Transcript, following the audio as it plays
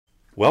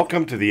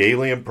Welcome to the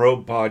Alien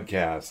Probe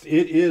Podcast.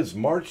 It is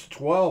March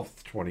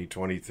 12th,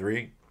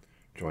 2023.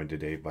 Joined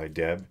today by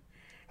Deb.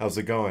 How's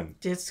it going?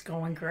 It's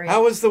going great.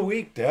 How was the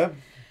week, Deb?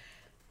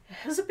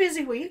 It was a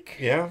busy week.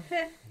 Yeah?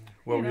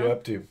 What were you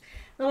up to?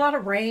 A lot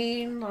of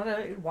rain, a lot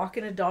of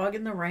walking a dog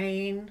in the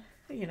rain,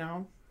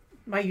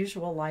 my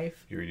usual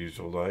life. Your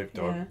usual life?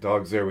 Yeah.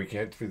 Dog's there. We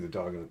can't see the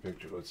dog in the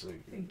picture. Let's see.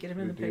 Get him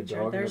in the Do you picture.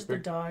 dog in There's the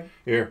pic- dog.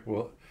 Here,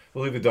 we'll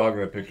leave the dog in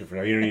the picture for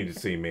now. You don't need to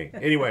see me.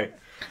 Anyway,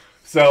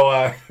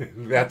 so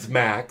that's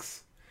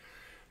Max.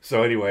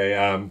 So anyway,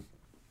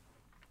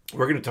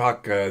 we're going to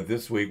talk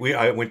this week.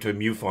 I went to a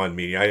MUFON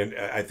meeting.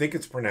 I think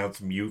it's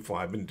pronounced MUFON.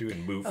 I've been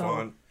doing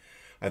MUFON.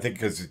 I think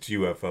because it's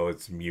UFO,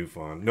 it's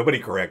MUFON. Nobody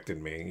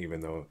corrected me, even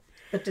though...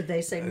 But did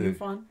they say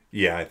MUFON?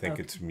 Yeah, I think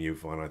it's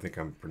MUFON. I think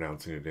I'm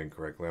pronouncing it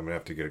incorrectly. I'm going to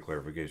have to get a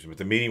clarification. But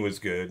the meeting was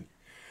good.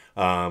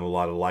 A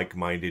lot of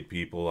like-minded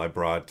people. I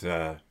brought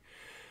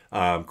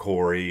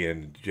Corey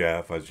and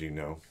Jeff, as you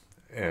know.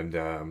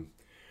 And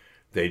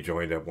they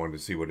joined up, wanted to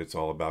see what it's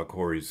all about.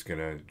 Corey's going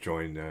to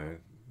join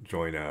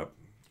up.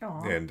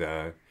 Aww.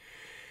 And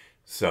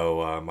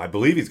so I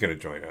believe he's going to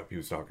join up. He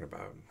was talking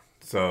about it.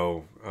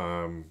 So,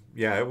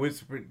 yeah, it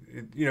was,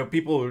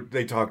 people,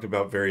 they talked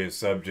about various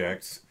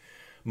subjects,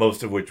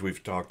 most of which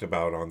we've talked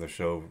about on the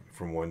show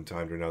from one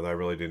time to another. I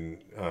really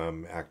didn't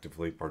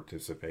actively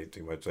participate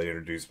too much. I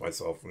introduced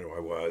myself and who I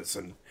was,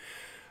 and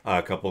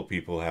a couple of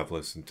people have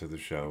listened to the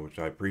show, which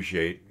I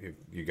appreciate.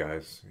 You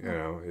guys,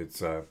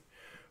 it's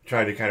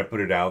trying to kind of put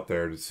it out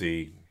there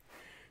to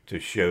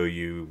show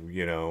you,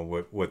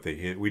 what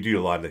we do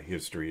a lot of the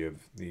history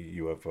of the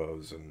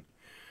UFOs and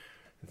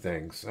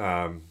things.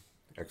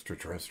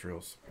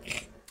 Extraterrestrials.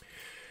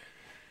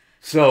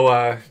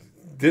 So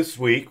this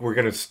week we're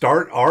going to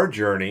start our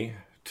journey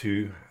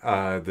to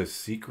the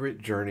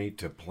secret journey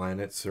to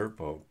Planet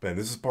Serpo. And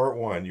this is part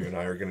one. You and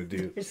I are going to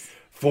do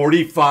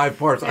 45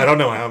 parts. I don't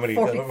know how many.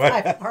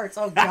 45 parts.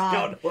 Oh, God. I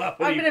don't know how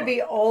many I'm going to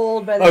be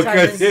old by the time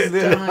this is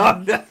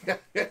done.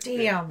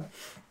 Damn.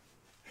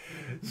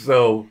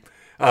 So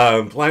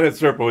Planet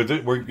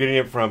Serpo, we're getting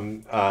it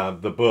from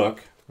the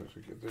book.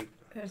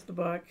 There's the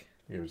book.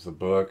 Here's the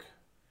book.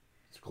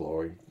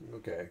 Glory.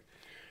 Okay.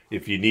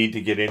 If you need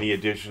to get any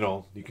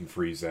additional, you can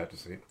freeze that to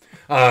see.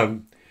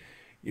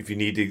 If you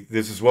need to,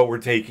 this is what we're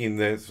taking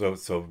this. So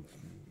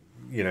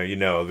this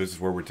is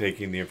where we're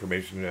taking the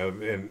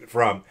information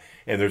from.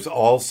 And there's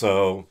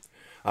also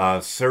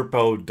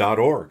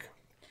serpo.org.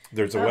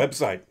 There's a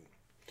website,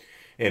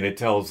 and it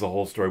tells the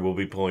whole story. We'll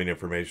be pulling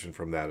information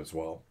from that as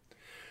well.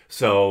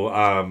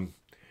 So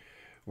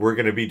we're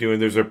going to be doing.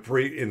 There's a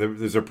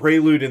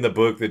prelude in the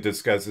book that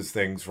discusses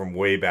things from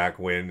way back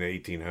when, the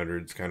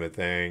 1800s kind of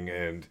thing,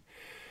 and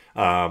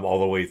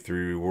all the way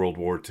through World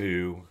War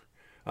II.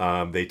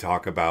 They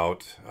talk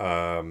about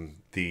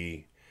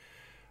the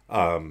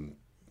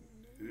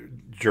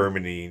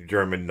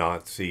German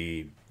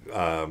Nazi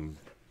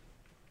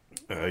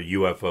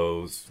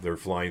UFOs, their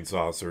flying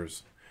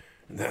saucers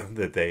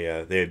that they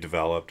had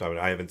developed. I mean,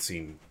 I haven't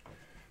seen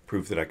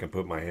proof that I can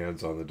put my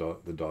hands on the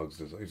dog's.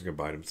 He's going to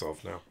bite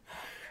himself now.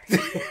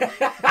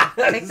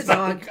 Take the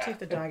dog out of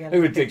the picture. I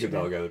would take the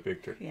dog out of the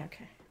picture. Yeah,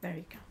 okay. There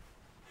you go.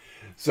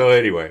 So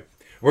anyway,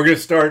 we're going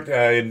to start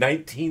in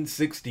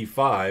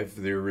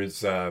 1965. There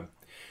is,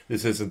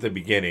 this isn't the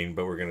beginning,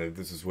 but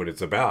this is what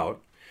it's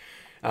about.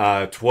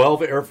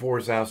 12 Air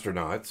Force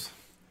astronauts,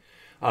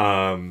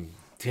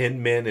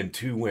 10 men and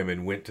 2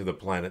 women went to the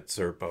Planet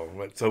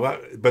Serpo.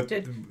 So,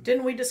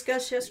 didn't we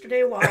discuss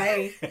yesterday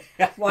why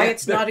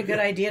it's not a good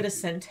idea to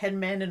send 10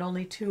 men and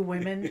only 2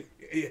 women?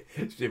 It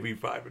should be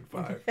 5 and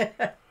 5.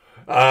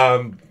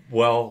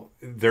 Well,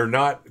 they're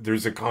not. I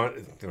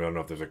don't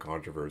know if there's a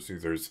controversy.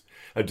 There's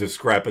a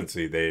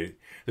discrepancy.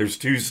 There's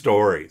 2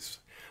 stories.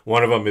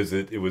 One of them is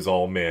that it was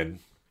all men,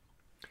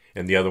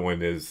 and the other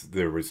one is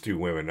there was 2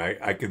 women.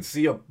 I can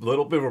see a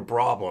little bit of a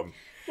problem.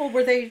 Well,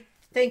 were they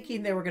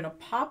thinking they were going to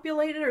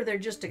populate it, or they're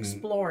just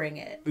exploring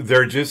it?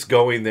 They're just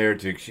going there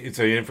it's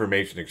an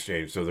information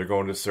exchange. So they're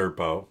going to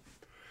Serpo,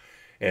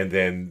 and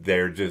then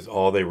they're just,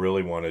 all they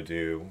really want to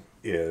do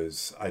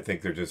is, I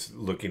think they're just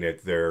looking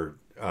at their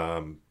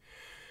not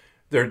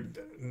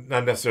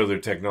necessarily their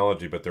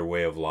technology, but their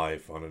way of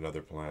life on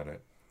another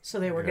planet. So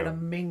they were going to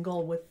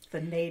mingle with the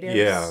natives?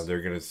 Yeah,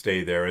 they're going to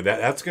stay there. And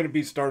that's going to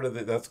be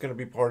that's going to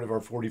be part of our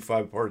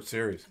 45-part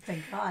series.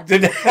 Thank God.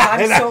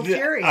 I'm so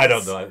curious. I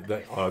don't know.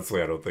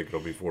 Honestly, I don't think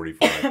it'll be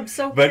 45. I'm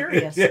so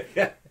curious.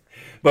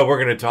 But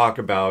we're going to talk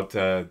about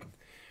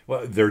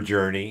their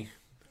journey.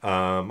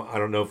 I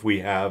don't know if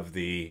we have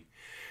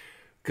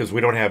because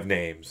we don't have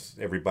names.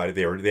 Everybody,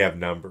 they have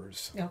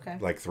numbers. Okay.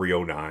 Like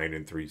 309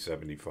 and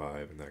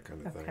 375 and that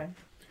kind of Okay. thing.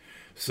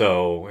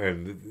 So,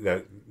 and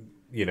that...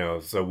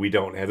 so we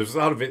don't have, there's a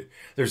lot of it.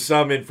 There's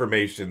some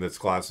information that's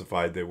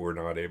classified that we're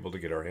not able to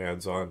get our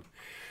hands on.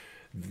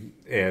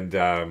 And,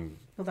 well,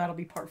 that'll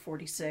be part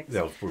 46.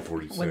 That'll be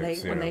 46.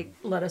 When they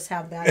let us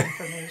have that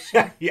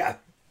information. Yeah.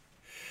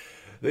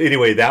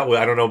 Anyway,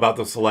 I don't know about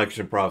the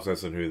selection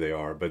process and who they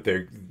are, but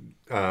they're,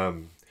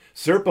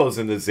 Serpo's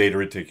in the Zeta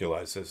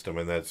Reticuli system.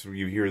 And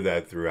you hear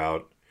that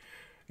throughout,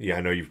 Yeah,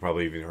 I know you've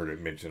probably even heard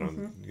it mentioned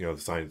on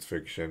science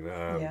fiction.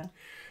 Yeah.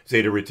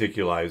 Zeta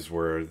Reticuli is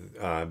where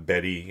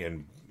Betty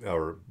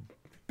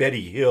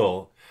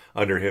Hill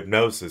under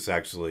hypnosis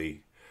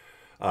actually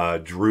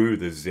drew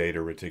the Zeta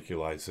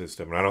Reticuli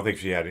system, and I don't think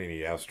she had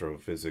any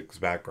astrophysics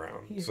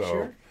background. You so,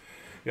 sure?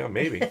 yeah,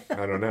 maybe.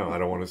 I don't know. I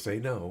don't want to say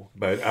no,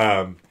 but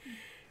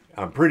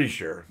I'm pretty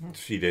sure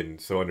she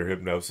didn't. So under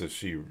hypnosis,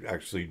 she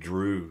actually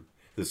drew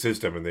the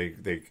system, and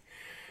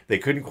they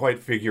couldn't quite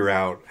figure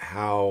out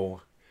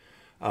how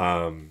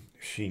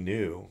she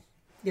knew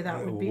Yeah,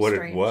 that would be what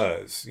strange. it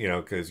was,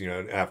 because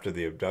after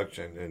the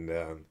abduction,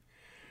 and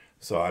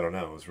so I don't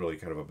know. It was really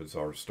kind of a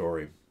bizarre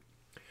story.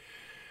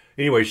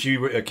 Anyway, she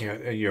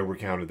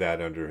recounted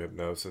that under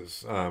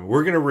hypnosis.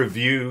 We're going to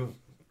review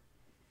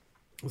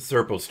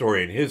Serpo's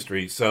story and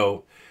history.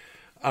 So,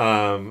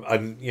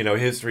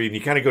 history, and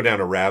you kind of go down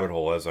a rabbit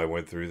hole as I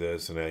went through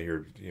this, and I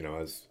hear,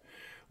 as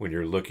when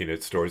you're looking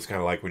at stories, kind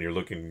of like when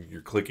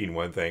you're clicking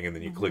one thing, and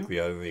then you click the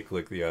other, and then you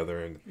click the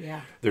other, and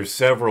there's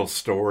several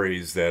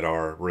stories that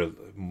are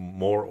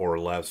more or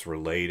less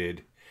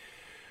related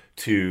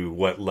to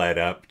what led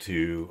up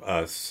to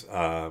us,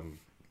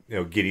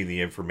 getting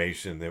the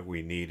information that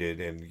we needed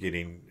and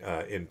getting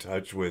in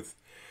touch with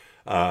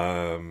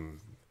the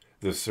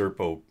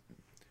Serpo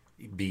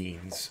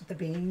beings. The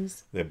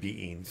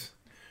beings.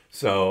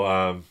 So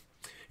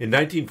in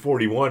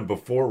 1941,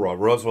 before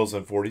Roswell's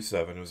in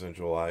 47, it was in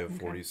July of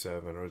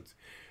 47. Or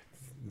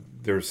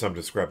there's some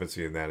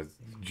discrepancy in that. It's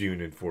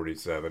June in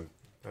 47,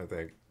 I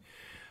think.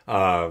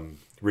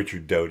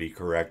 Richard Doty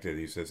corrected.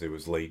 He says it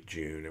was late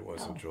June. It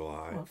wasn't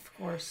July. Well, of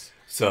course.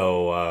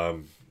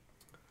 So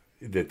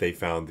that they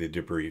found the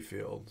debris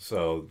field.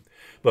 So,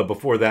 but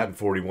before that, in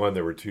 41,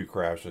 there were two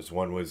crashes.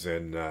 One was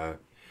in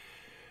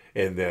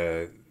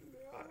the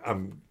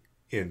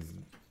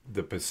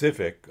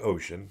Pacific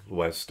Ocean,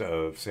 west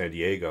of San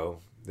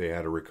Diego. They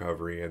had a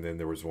recovery, and then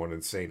there was one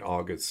in St.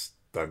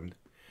 Augustine,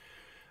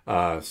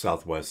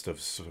 southwest of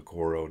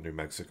Socorro, New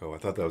Mexico. I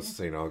thought that was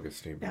St.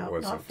 Augustine, but it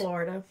wasn't. Not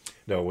Florida.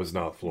 No, it was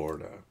not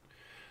Florida.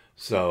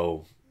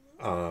 So,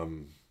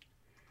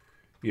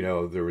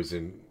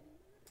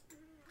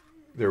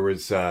 there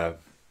was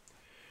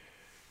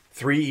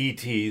 3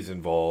 ETs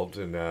involved,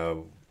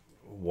 and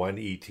one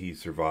ET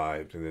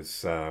survived. And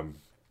this,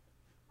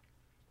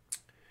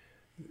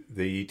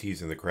 the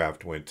ETs in the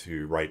craft went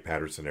to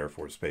Wright-Patterson Air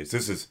Force Base.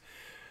 This is,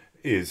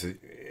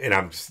 and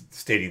I'm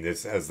stating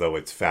this as though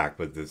it's fact,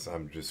 but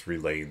I'm just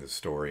relaying the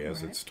story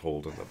as it's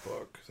told in the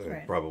book. So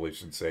I probably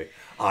should say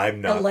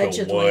I'm not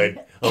Allegedly. the one.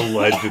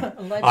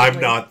 Allegedly. I'm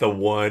not the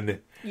one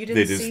that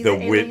is the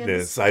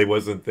witness. I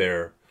wasn't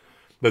there.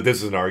 But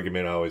this is an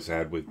argument I always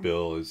had with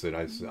Bill, is that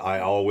I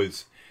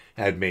always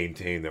had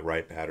maintained that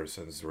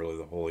Wright-Patterson is really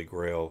the holy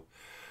grail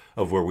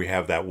of where we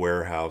have that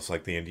warehouse,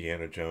 like the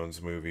Indiana Jones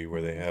movie,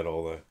 where they had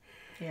all the,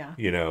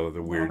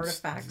 the weird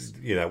artifacts.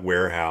 That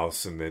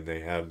warehouse, and then they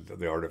had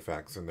the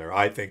artifacts in there.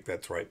 I think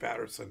that's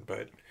Wright-Patterson,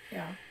 but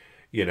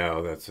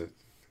that's it.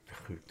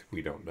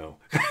 We don't know.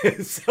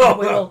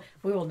 So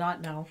we will not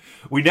know.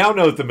 We now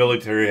know that the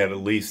military had at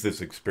least this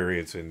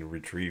experience in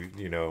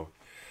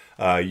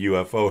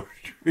UFO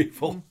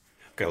retrieval.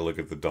 Gotta look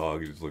at the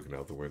dog. He's looking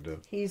out the window.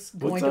 He's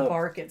going to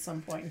bark at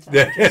some point in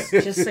time.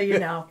 just so you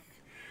know.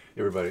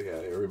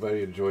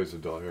 Everybody enjoys the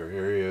dog.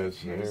 Here he is.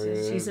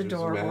 He's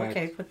adorable.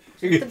 Okay, put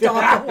the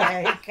dog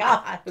away.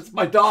 God, it's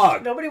my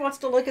dog. Nobody wants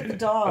to look at the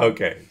dog.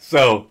 Okay,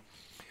 so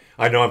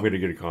I know I'm going to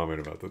get a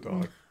comment about the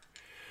dog.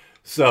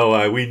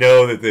 So we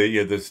know that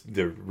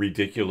the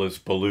ridiculous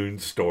balloon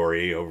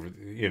story over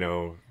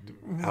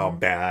how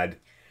bad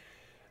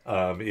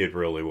it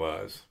really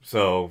was.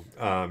 So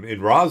in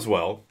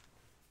Roswell,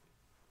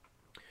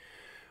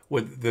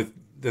 what the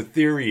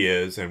theory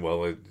is, and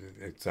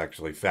it's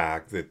actually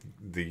fact, that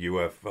the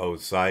UFO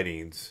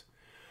sightings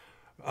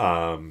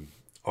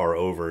are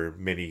over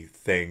many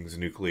things: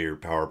 nuclear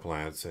power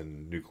plants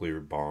and nuclear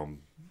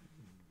bomb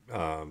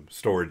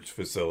storage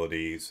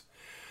facilities.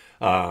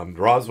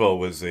 Roswell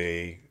was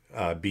a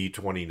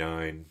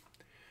B-29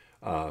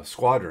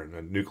 squadron,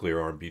 a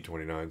nuclear-armed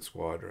B-29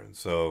 squadron.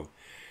 So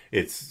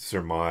it's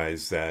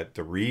surmised that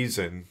the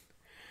reason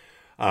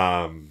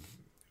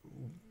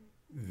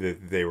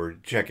that they were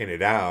checking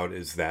it out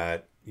is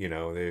that,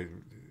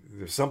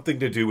 there's something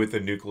to do with the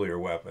nuclear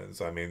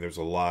weapons. I mean, there's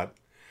a lot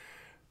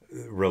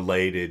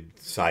related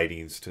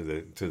sightings to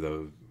the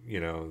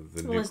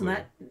nuclear. Isn't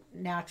that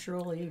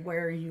naturally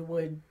where you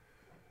would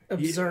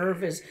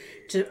observe is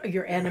to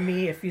your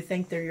enemy? If you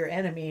think they're your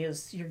enemy,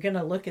 is you're going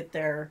to look at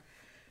their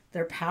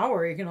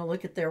power. You're going to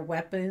look at their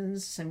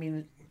weapons. I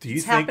mean,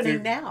 it's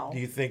happening now. Do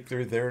you think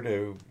they're there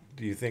to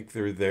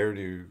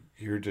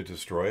here to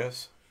destroy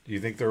us? Do you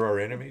think they're our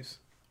enemies?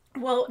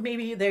 Well,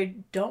 maybe they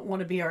don't want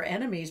to be our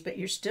enemies, but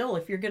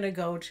if you're going to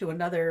go to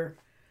another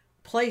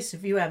place,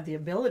 if you have the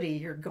ability,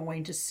 you're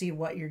going to see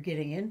what you're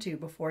getting into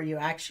before you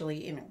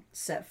actually,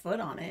 set foot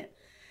on it.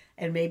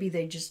 And maybe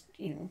they just,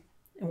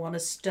 want to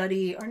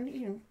study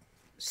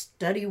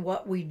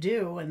what we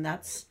do, and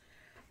that's...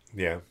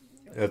 Yeah,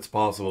 that's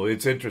possible.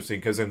 It's interesting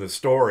because in the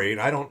story,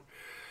 and I don't...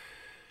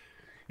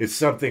 it's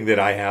something that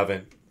I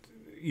haven't,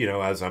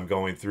 as I'm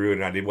going through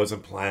it, and I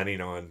wasn't planning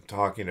on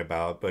talking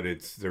about, but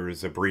there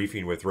is a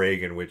briefing with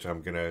Reagan, which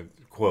I'm going to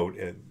quote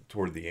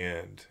toward the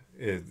end.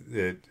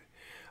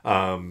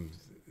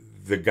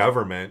 The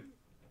government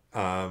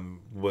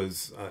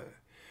was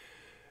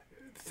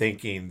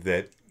thinking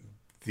that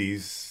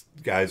these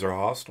guys are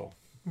hostile,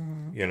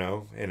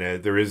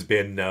 and there has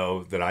been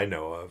no that I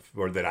know of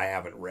or that I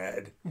haven't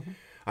read.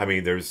 I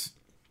mean, there's,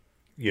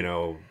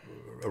 a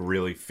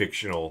really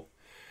fictional,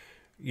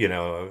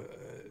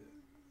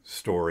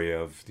 story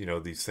of,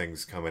 these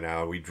things coming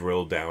out. We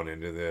drilled down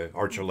into the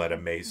Archuleta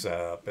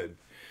Mesa up and,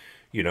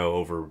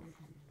 over,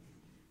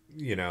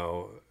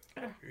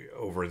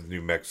 over in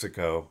New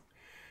Mexico,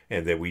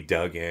 and then we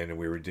dug in and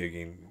we were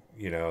digging,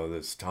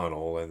 this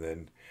tunnel, and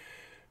then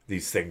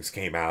these things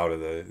came out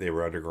they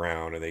were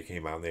underground, and they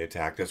came out and they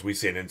attacked us. We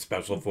sent in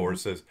special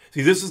forces.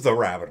 See, this is the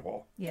rabbit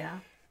hole.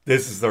 Yeah.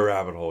 This is the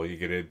rabbit hole you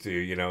get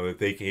into, that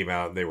they came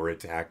out and they were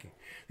attacking.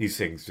 These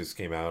things just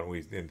came out,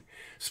 and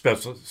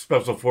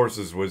special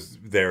forces was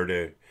there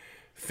to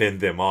fend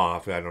them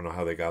off. I don't know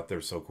how they got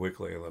there so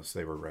quickly unless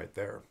they were right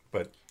there,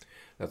 but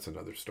that's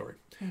another story.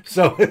 Okay.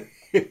 So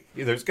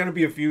there's going to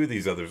be a few of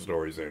these other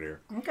stories in here.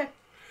 Okay.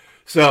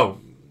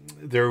 So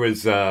there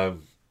was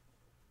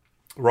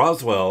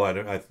Roswell. I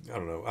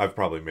don't know. I've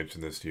probably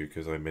mentioned this to you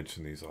because I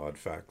mentioned these odd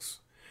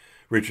facts.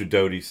 Richard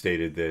Doty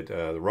stated that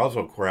the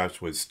Roswell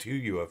crash was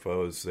 2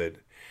 UFOs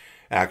that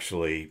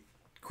actually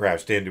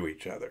crashed into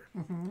each other.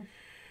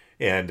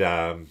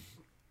 And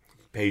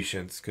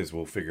patience, because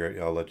we'll figure out,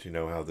 I'll let you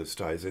know how this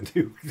ties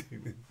into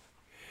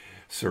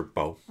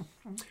Serpo.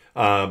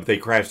 They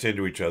crashed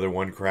into each other.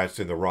 One crashed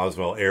in the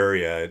Roswell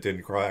area. It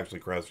didn't actually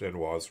crash into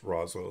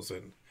Roswell's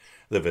in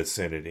the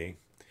vicinity.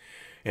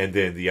 And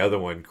then the other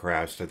one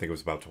crashed, I think it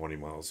was about 20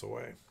 miles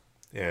away.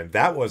 And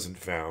that wasn't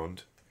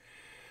found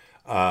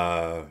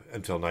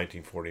until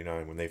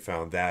 1949. When they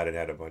found that, it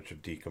had a bunch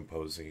of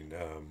decomposing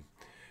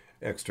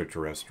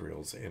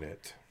extraterrestrials in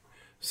it.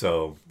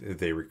 So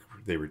they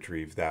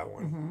retrieved that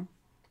one.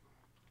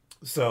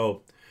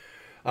 So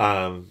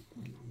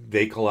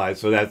they collide.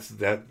 So that's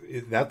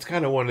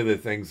kind of one of the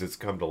things that's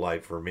come to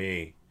light for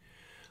me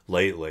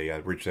lately.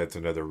 That's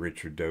another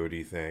Richard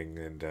Doty thing,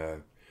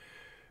 and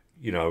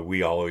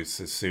we always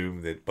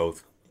assume that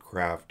both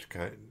craft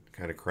kind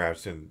of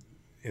crashed in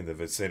the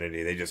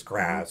vicinity. They just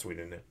crashed. We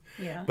didn't.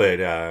 Yeah.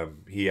 But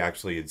he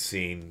actually had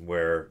seen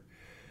where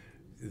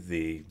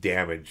the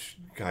damage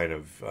kind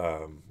of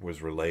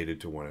was related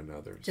to one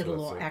another. Did a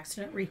little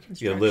accident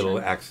reconstruction. Yeah, a little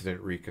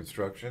accident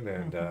reconstruction,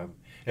 and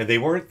they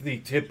weren't the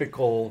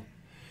typical.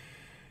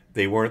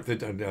 They weren't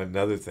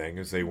another thing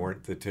is they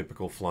weren't the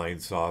typical flying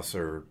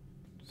saucer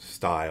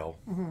style,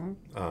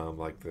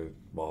 like the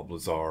Bob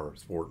Lazar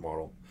sport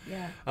model.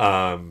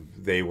 Yeah.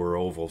 They were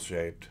oval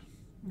shaped,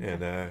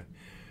 and I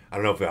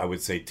don't know if I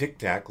would say tic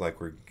tac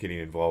like we're getting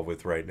involved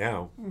with right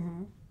now,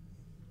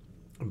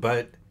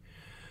 but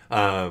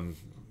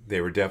they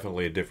were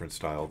definitely a different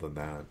style than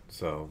that.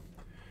 So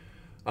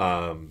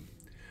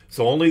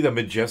only the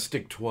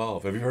Majestic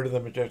 12. Have you heard of the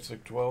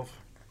Majestic 12?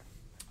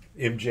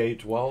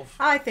 MJ-12?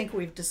 I think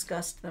we've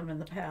discussed them in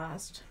the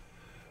past.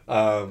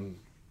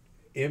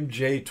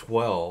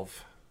 MJ-12,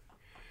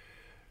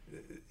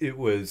 it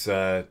was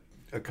a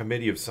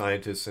committee of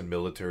scientists and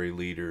military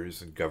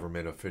leaders and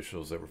government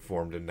officials that were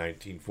formed in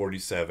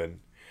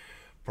 1947,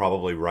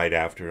 probably right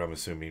after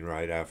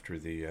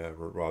the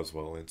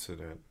Roswell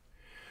incident.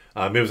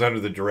 It was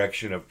under the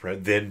direction of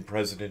then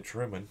President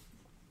Truman.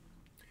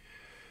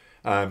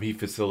 He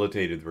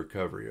facilitated the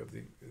recovery of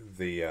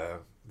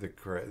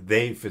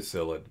they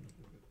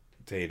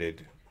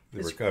facilitated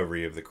the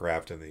recovery of the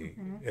craft and the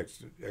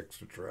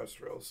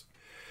extraterrestrials.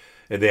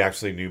 And they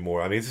actually knew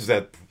more. I mean, I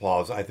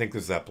think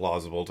this is that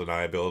plausible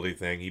deniability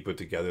thing. He put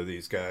together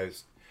these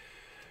guys.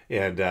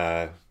 And,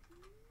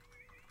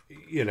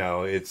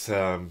 it's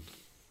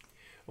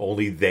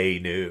only they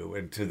knew.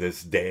 And to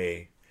this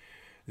day,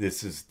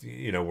 this is,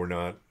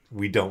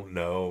 we don't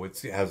know.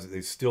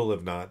 They still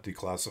have not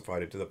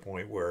declassified it to the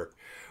point where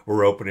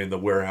we're opening the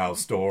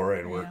warehouse door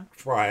and we're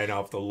prying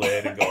off the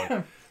lid and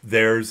going,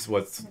 there's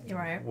what's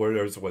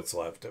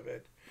left of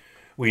it.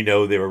 We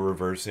know they were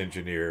reverse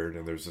engineered,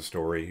 and there's a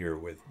story here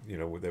with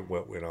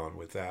what went on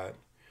with that.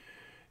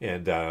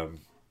 And on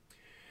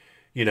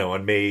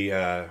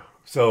May,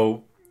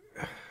 so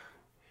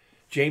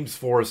James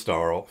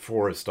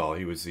Forrestal,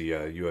 he was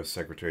the U.S.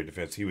 Secretary of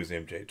Defense. He was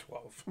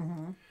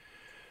MJ-12.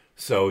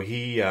 So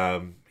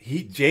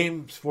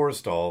James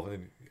Forrestal,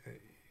 and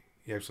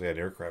he actually had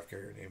an aircraft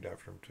carrier named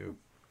after him too.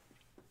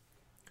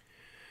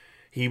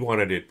 He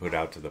wanted it put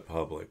out to the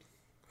public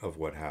of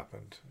what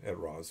happened at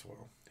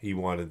Roswell. He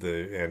wanted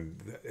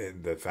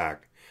the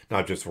fact,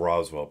 not just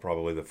Roswell,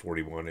 probably the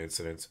 41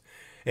 incidents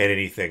and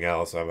anything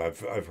else. I've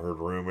heard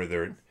rumor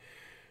there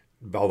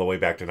all the way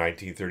back to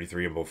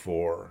 1933 and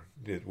before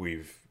that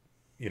we've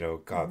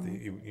got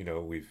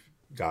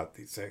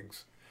these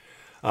things.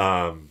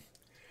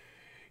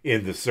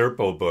 In the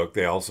Serpo book,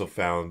 they also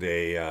found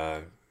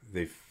a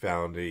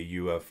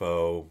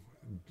UFO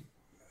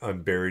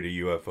unburied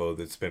a UFO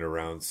that's been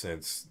around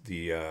since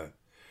the I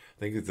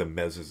think it's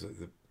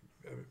the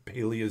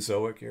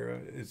Paleozoic era.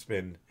 It's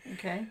been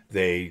Okay.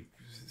 They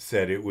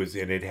said it was,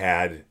 and it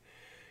had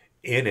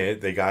in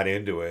it. They got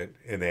into it,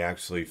 and they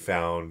actually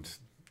found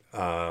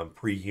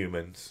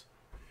pre-humans,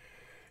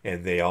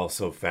 and they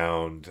also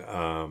found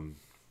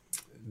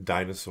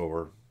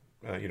dinosaur.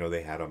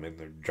 They had them in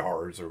their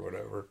jars or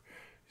whatever,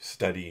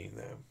 studying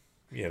them.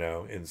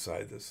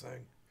 Inside this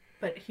thing.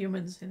 But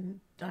humans and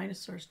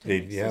dinosaurs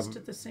didn't exist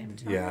at the same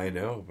time. Yeah, I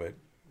know, but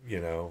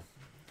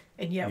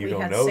and yet you we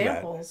don't had know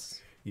samples.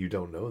 that. You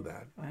don't know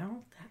that.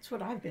 Well, that's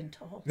what I've been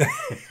told.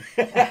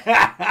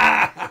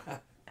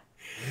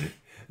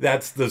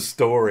 That's the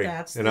story.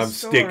 And I'm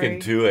sticking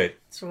to it.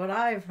 That's what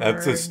I've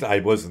heard. I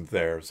wasn't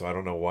there, so I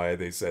don't know why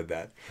they said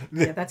that.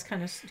 Yeah, that's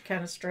kind of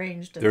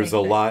strange. There's a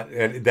lot,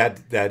 and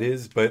that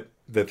is. But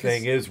the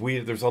thing is,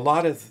 there's a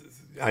lot of.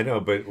 I know,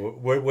 but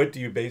what do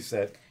you base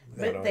that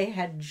on? They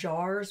had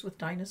jars with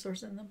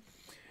dinosaurs in them.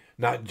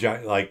 Not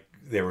like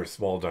they were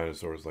small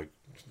dinosaurs, like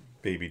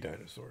baby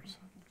dinosaurs.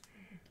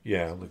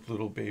 Yeah, like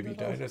little baby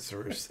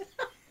dinosaurs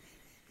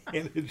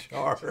in a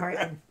jar. Sorry.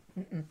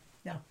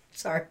 No,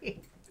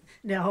 sorry.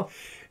 No.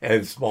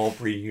 And small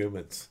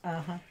pre-humans.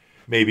 Uh-huh.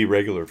 Maybe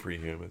regular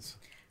pre-humans.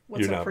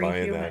 What's You're a not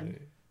pre-human?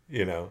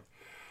 buying that.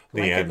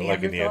 Like a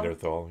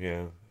Neanderthal,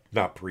 yeah.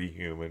 Not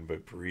pre-human,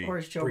 but pre. Or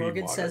as Joe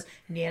Rogan says,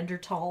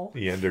 Neanderthal.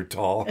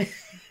 Neanderthal.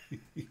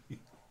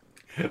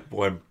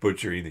 Boy, I'm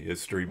butchering the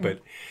history. But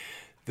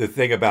the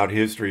thing about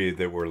history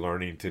that we're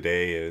learning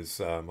today is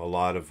a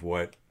lot of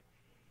what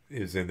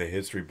is in the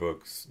history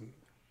books.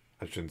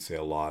 I shouldn't say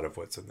a lot of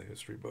what's in the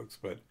history books,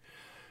 but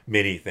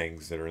many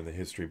things that are in the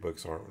history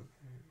books aren't.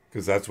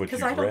 Because that's what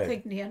you've read. Because I don't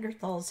think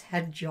Neanderthals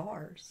had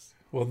jars.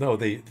 Well, no,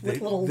 the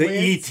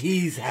lids.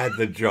 ETs had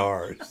the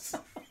jars.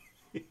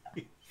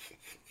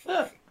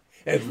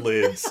 And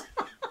lids.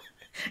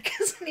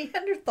 Because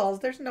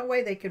Neanderthals, there's no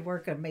way they could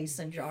work a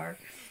mason jar.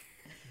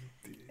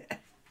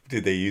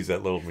 Did they use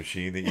that little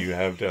machine that you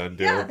have to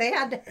undo? Yeah, they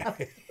had to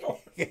have.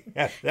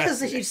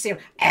 Because you see them.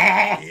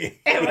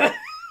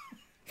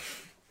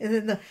 And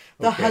then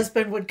the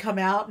husband would come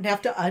out and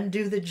have to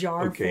undo the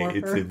jar for her. Okay,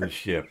 it's in the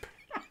ship.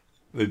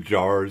 The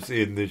jar's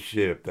in the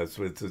ship. That's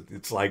what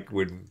it's like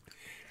when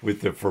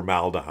with the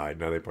formaldehyde.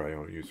 Now they probably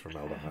don't use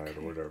formaldehyde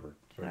or whatever.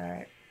 All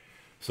right.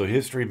 So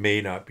history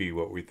may not be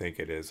what we think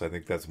it is. I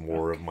think that's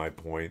more of my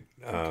point.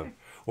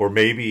 Or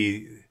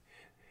maybe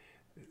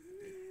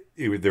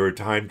they were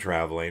time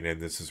traveling,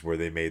 and this is where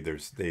they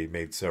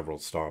made several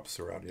stops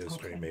throughout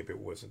history. Okay. Maybe it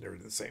wasn't there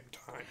at the same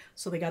time.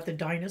 So they got the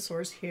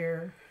dinosaurs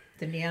here,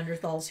 the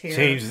Neanderthals here.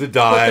 Change the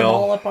dial. Put them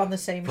all up on the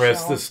same Press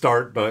shelf. the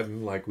start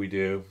button like we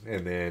do,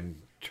 and then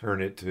turn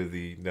it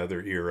to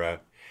another era,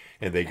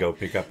 and they go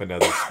pick up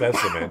another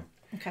specimen.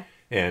 Okay.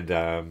 And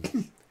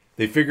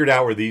they figured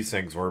out where these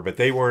things were, but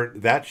they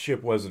weren't. That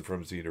ship wasn't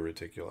from Zeta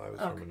Reticuli. It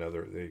was from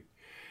another. They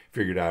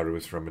figured out it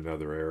was from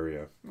another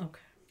area. Okay.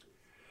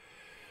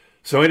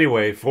 So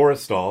anyway,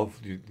 Forrestal,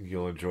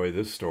 you'll enjoy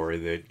this story.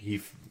 That he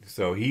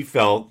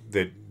felt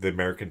that the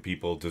American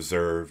people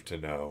deserved to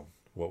know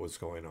what was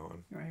going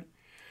on. Right.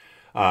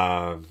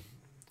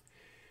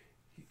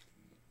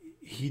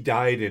 He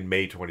died on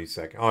May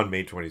 22nd,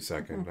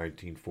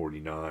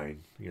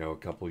 1949. A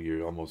couple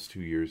years, almost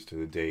 2 years to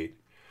the date.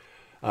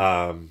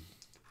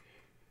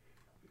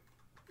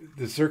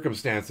 The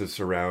circumstances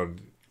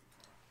surround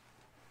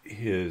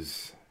he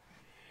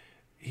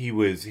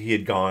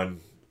had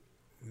gone.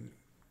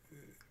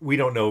 We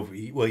don't know.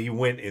 He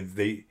went and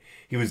he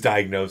was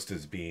diagnosed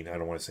as being, I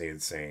don't want to say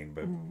insane,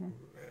 but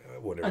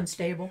whatever.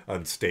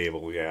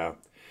 Unstable, yeah.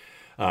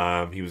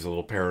 He was a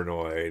little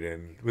paranoid,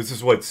 and this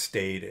is what's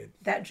stated.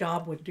 That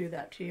job would do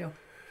that to you.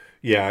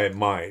 Yeah, it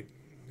might.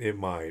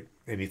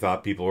 And he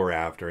thought people were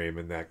after him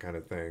and that kind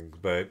of thing.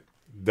 But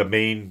the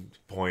main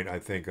point, I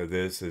think, of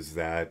this is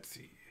that,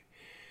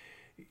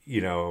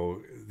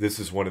 this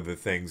is one of the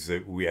things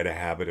that we had a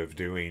habit of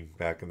doing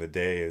back in the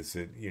day, is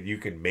that you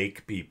can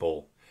make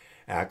people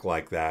act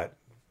like that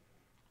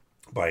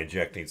by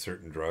injecting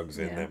certain drugs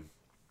in them.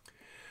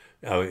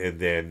 And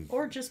then...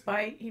 Or just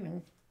by,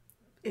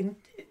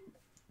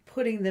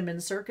 putting them in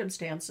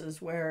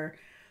circumstances where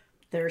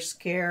they're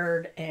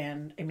scared.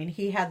 And,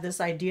 he had this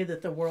idea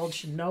that the world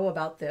should know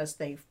about this.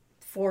 They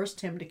forced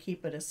him to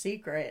keep it a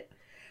secret.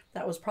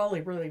 That was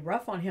probably really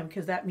rough on him,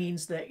 because that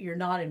means that you're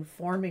not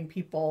informing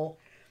people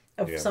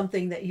of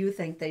something that you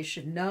think they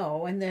should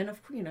know. And then, a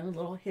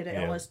little hit of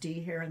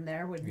LSD here and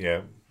there would...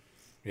 Yeah.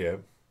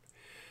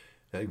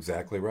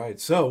 Exactly right.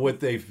 So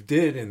what they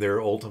did in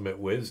their ultimate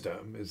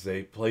wisdom is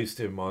they placed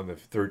him on the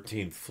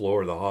 13th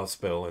floor of the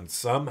hospital, and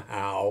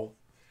somehow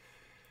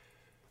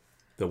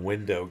the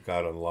window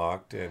got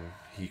unlocked and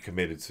he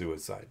committed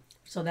suicide.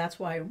 So that's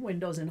why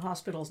windows in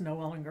hospitals no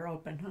longer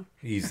open, huh?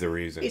 He's the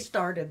reason. He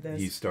started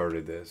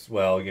this.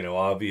 Well,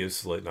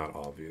 obviously, not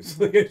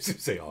obviously, I should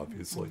say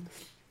obviously.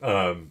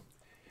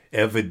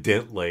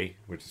 Evidently,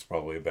 which is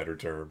probably a better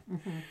term.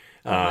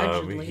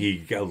 Allegedly.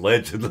 He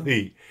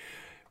allegedly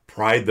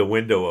pried the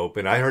window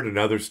open. I heard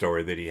another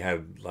story that he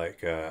had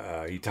like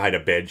he tied a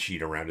bed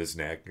sheet around his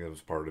neck. It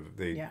was part of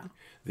the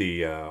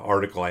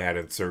article I had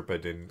in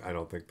Serpa. I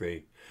don't think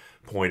they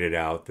pointed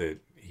out that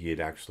he had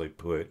actually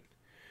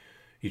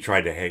he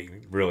tried to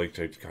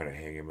kind of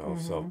hang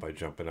himself by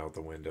jumping out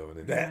the window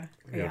and then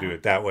do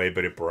it that way,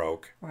 but it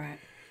broke. Right.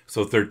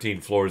 So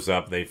 13 floors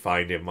up, they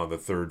find him on the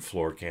third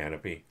floor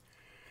canopy.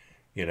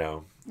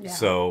 Yeah.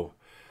 So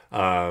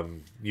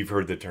you've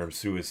heard the term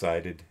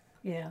suicided.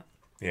 Yeah.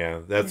 Yeah,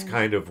 that's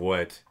kind of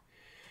what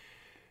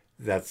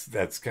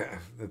that's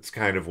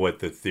kind of what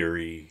the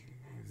theory,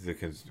 I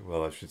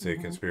should say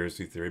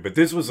conspiracy theory. But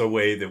this was a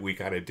way that we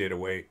kind of did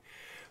away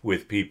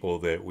with people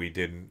that we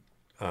didn't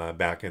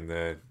back in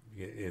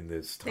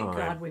this time. Thank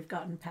God we've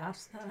gotten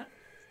past that.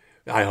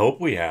 I hope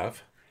we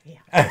have.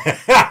 Yeah.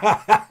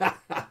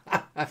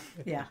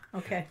 Yeah.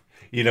 Okay.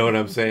 You know what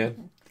I'm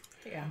saying?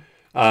 Yeah.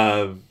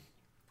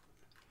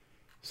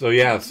 So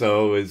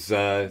is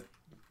that's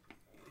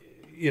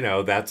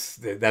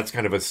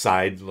kind of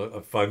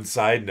a fun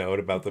side note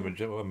about a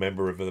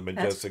member of the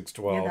Majestics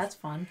 12. Yeah, that's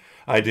fun.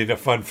 I did a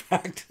fun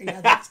fact.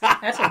 Yeah,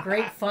 that's a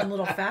great fun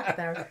little fact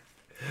there.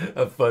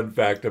 A fun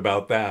fact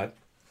about that.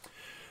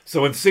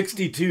 So in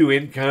 1962,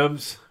 in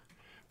comes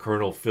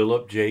Colonel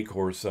Philip J.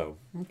 Corso.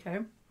 Okay.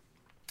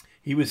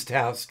 He was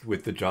tasked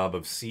with the job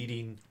of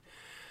seeding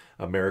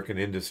American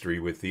industry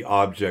with the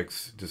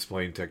objects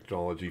displaying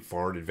technology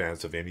far in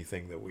advance of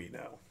anything that we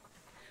know.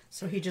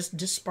 So he just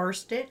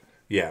dispersed it?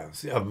 Yeah,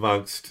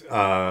 amongst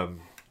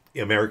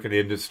American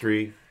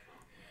industry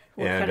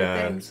What and kind of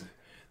things?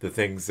 The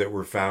things that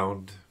were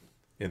found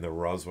in the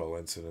Roswell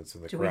incidents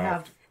in the Do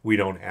craft. We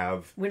don't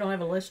have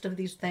a list of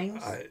these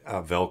things?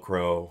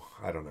 Velcro.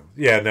 I don't know.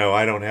 Yeah, no,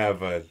 I don't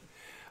have a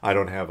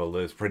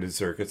list. Printed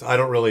circuits. I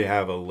don't really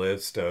have a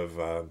list of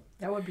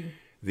that would be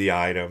the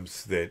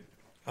items that.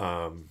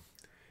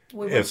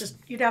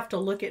 You'd have to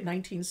look at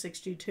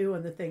 1962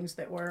 and the things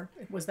that were.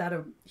 Was that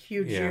a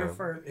huge year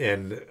for?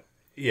 And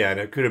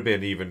it could have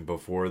been even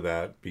before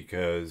that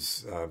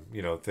because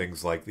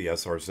things like the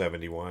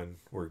SR-71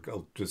 were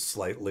just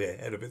slightly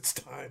ahead of its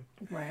time.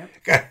 Right.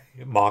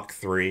 Mach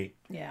 3.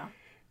 Yeah.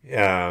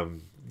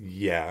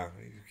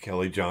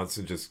 Kelly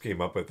Johnson just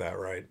came up with that,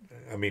 right?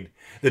 I mean,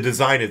 the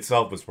design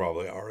itself was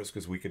probably ours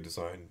because we could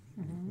design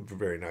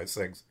very nice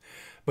things,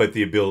 but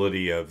the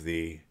ability of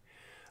the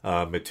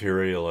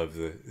material of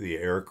the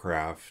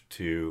aircraft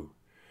to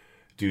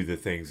do the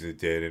things it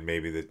did, and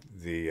maybe the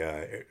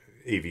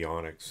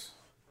avionics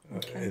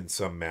in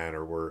some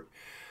manner were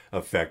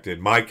affected.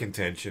 My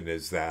contention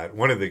is that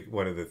one of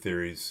the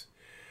theories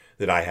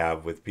that I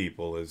have with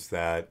people is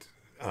that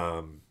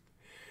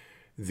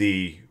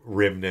the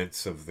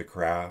remnants of the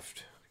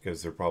craft,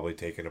 because they're probably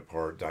taken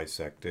apart,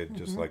 dissected,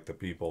 just like the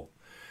people,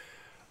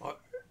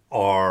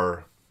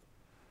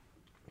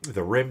 the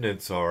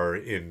remnants are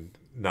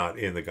not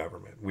in the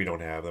government. We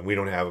don't have them. We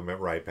don't have them at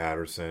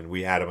Wright-Patterson.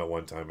 We had them at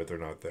one time, but they're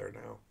not there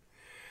now.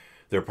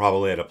 They're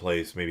probably at a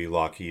place, maybe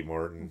Lockheed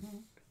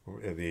Martin,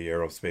 the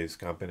aerospace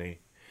company,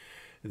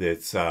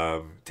 that's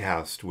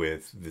tasked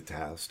with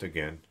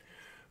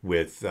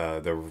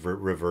the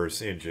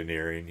reverse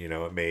engineering.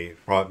 It may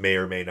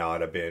or may not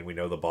have been. We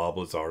know the Bob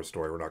Lazar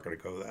story. We're not going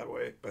to go that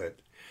way, but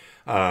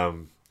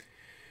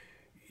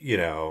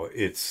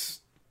it's.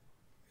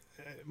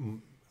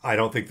 I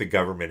don't think the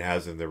government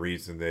has in the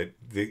reason that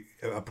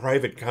a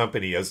private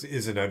company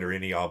isn't under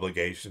any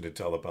obligation to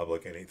tell the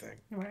public anything.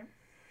 Right.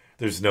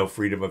 There's no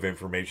Freedom of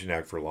Information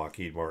Act for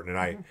Lockheed Martin. And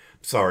I'm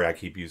sorry I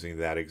keep using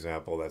that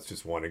example. That's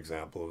just one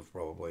example of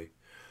probably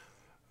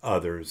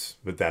others.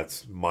 But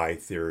that's my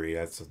theory.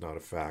 That's not a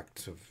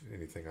fact of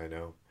anything I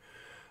know.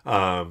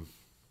 I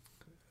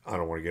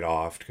don't want to get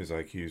offed because I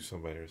accuse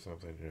somebody or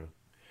something.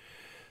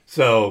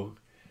 So,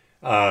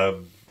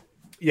 I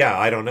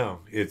don't know.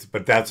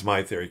 But that's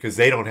my theory because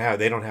they don't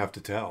have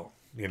to tell.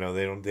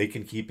 They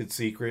can keep it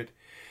secret.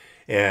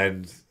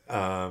 And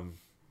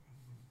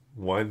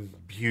one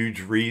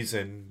huge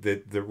reason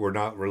that we're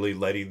not really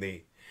letting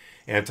the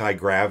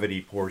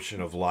anti-gravity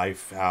portion of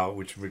life out,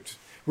 which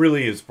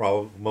really is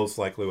probably most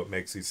likely what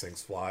makes these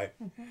things fly,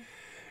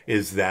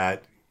 is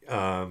that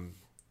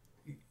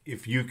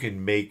if you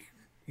can make,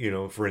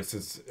 for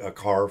instance, a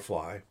car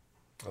fly,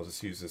 I'll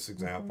just use this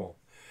example,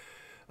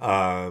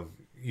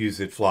 use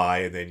it fly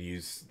and then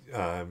use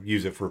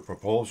it for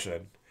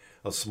propulsion,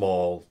 a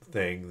small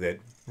thing that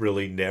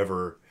really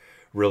never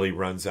really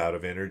runs out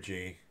of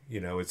energy.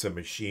 It's a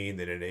machine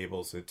that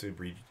enables it to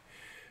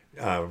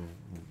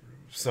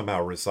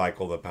somehow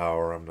recycle the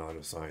power. I'm not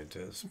a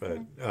scientist, but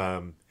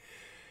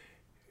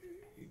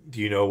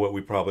do you know what we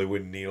probably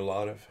wouldn't need a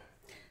lot of?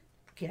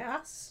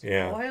 Gas?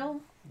 Yeah.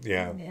 Oil?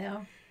 Yeah.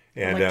 Yeah.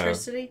 And,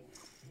 electricity?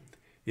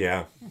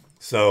 Yeah.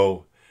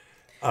 So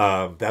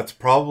that's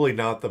probably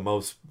not the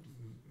most.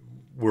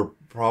 We're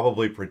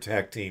probably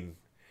protecting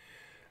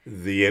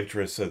the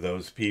interests of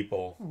those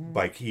people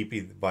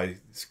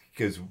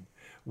because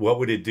what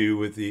would it do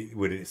would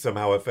it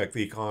somehow affect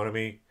the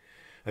economy?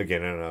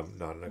 Again, and I'm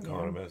not an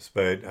economist,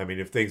 but I mean,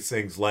 if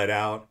things let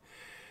out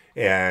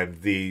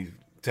and the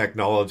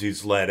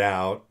technology's let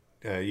out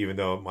even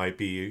though it might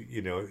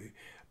be,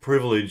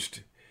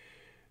 privileged,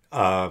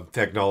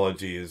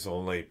 technology is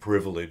only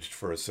privileged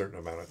for a certain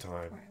amount of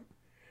time.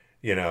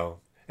 Right.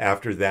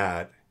 After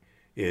that,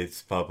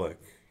 it's public,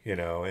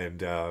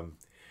 and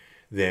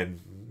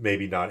then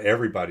maybe not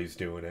everybody's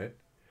doing it,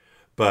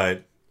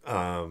 but,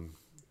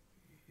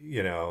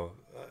 you know,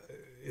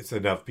 it's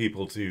enough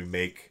people to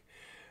make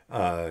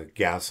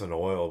gas and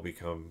oil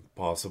become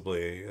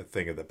possibly a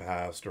thing of the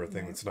past or a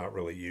thing that's not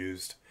really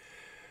used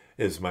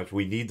as much.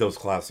 We need those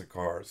classic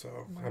cars,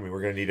 so I mean,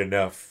 we're going to need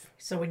enough.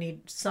 So we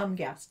need some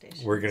gas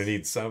stations. We're going to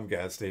need some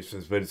gas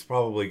stations, but it's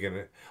probably going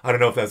to, I don't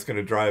know if that's going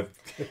to drive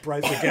the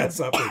price of gas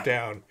up or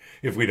down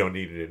if we don't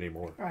need it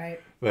anymore. Right.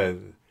 But,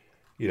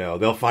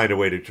 they'll find a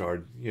way to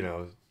charge,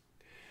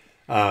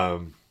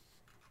 But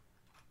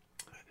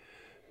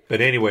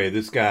anyway,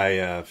 this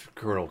guy,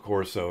 Colonel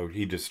Corso,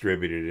 he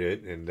distributed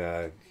it, and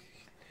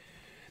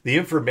the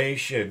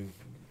information,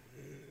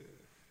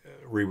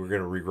 we're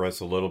going to regress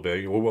a little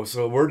bit.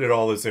 So where did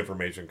all this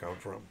information come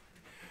from?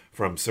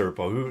 From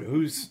Serpo.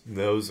 Who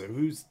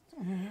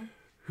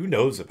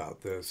knows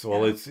about this?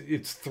 Well,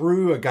 it's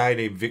through a guy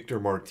named Victor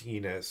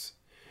Martinez,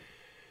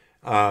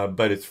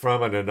 but it's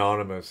from an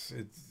anonymous.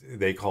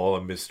 They call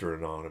him Mr.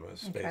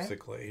 Anonymous,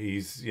 basically.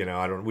 He's we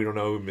don't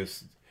know who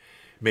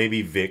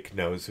Maybe Vic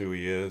knows who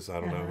he is. I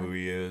don't know who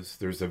he is.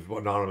 There's an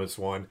anonymous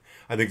one.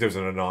 I think there's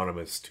an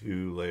anonymous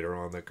 2 later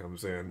on that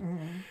comes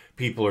in.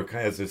 People are,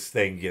 as this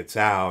thing gets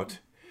out,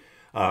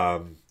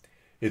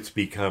 it's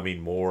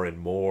becoming more and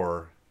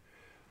more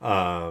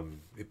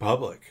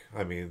public.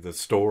 I mean, the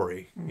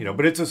story,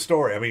 but it's a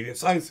story. I mean,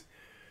 it's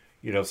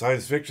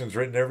science fiction's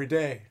written every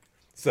day.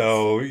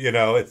 So,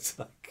 it's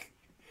like,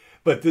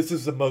 but this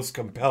is the most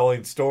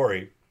compelling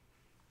story.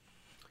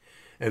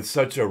 And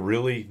such a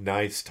really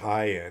nice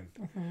tie-in.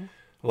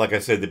 Like I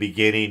said, the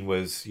beginning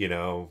was,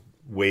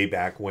 way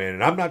back when.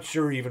 And I'm not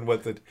sure even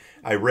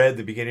I read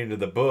the beginning of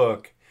the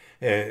book.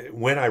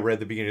 When I read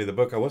the beginning of the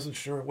book, I wasn't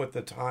sure what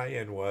the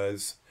tie-in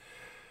was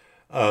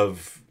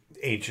of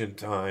ancient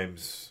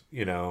times,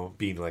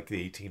 being like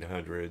the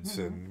 1800s.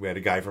 And we had a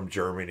guy from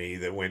Germany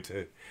that went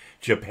to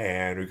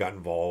Japan who got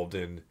involved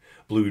in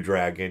Blue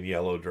Dragon,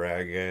 Yellow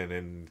Dragon,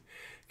 and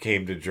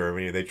came to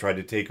Germany. They tried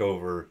to take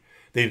over.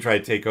 They didn't try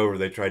to take over.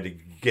 They tried to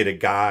get a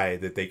guy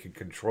that they could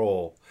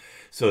control.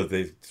 So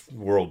the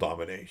world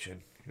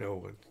domination.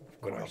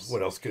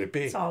 What else could it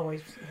be? It's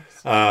always.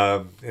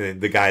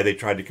 And the guy they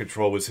tried to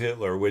control was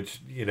Hitler,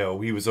 which,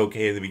 he was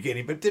okay in the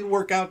beginning, but didn't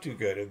work out too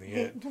good in the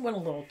end. He went a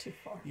little too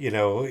far.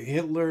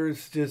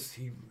 Hitler's just...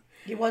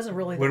 He wasn't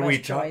really the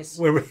best choice.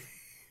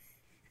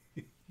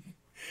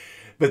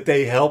 But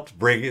they helped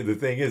bring it. The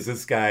thing is,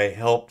 this guy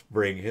helped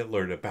bring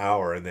Hitler to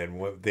power, and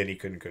then he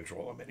couldn't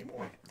control him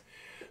anymore.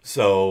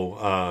 So,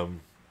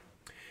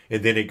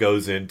 and then it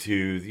goes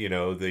into,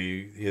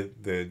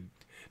 the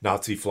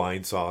Nazi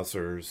flying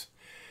saucers.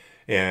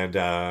 And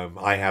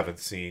I haven't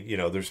seen,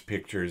 there's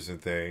pictures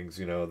and things,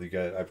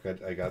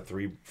 I got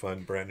 3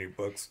 fun brand new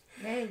books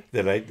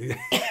that I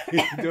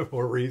do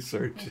more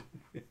research.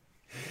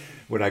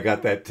 When I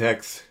got that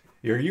text,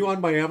 are you on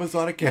my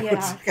Amazon account?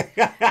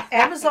 Yeah.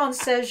 Amazon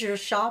says you're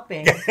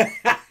shopping.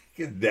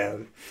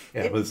 Amazon,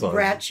 it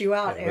rats you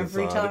out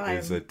every time. Amazon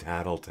is a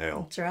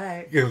tattletale. That's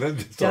right.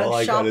 That's all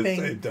I got to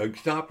say. Doug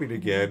shopping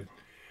again.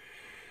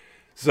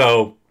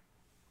 So,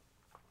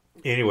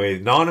 anyway,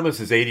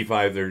 Anonymous is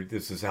 85.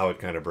 This is how it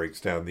kind of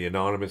breaks down. The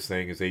Anonymous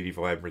thing is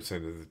 85%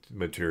 of the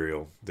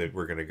material that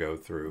we're going to go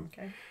through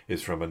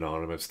is from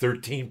Anonymous.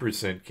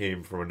 13%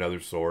 came from another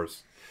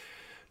source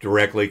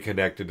directly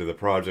connected to the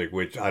project,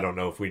 which I don't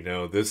know if we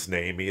know this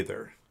name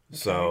either. Okay.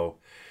 So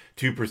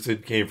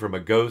 2% came from a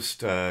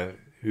ghost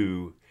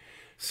who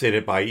sent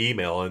it by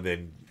email and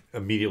then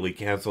immediately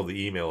canceled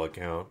the email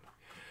account.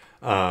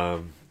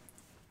 And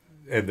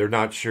they're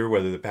not sure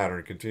whether the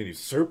pattern continues.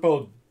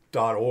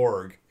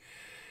 Serpo.org,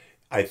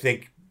 I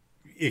think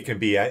it can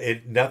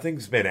be,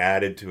 nothing's been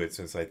added to it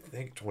since I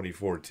think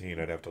 2014.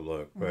 I'd have to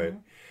look, but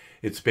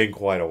it's been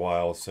quite a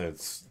while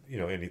since,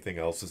 anything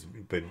else has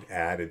been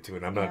added to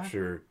it. I'm not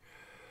sure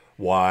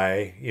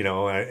why,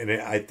 and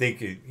I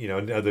think,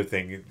 another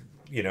thing,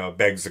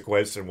 begs the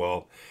question,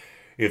 well,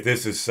 if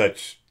this is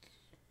such,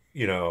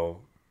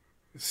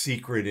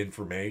 secret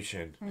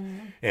information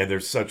and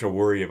there's such a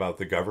worry about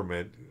the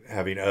government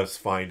having us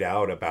find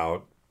out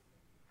about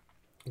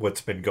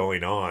what's been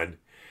going on,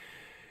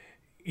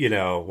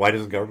 why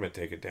doesn't government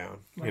take it down?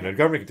 Right. The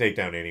government can take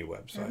down any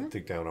website,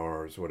 take down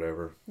ours,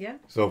 whatever. Yeah.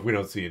 So if we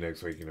don't see you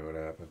next week, you know what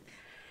happened.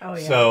 Oh,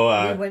 yeah.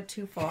 So, we went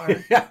too far.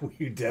 Yeah,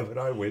 Deb and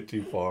I went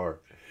too far.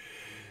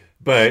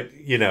 But,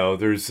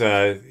 there's,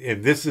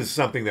 and this is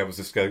something that was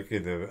discussed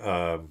in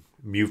the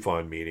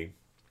MUFON meeting.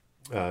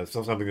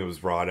 Something that was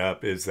brought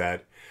up is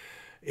that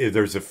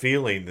there's a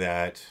feeling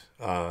that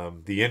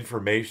the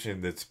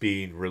information that's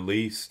being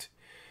released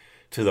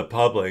to the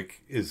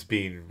public is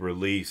being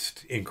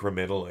released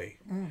incrementally.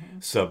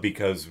 So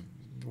because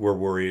we're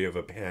worried of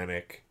a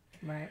panic.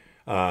 Right.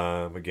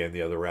 Again,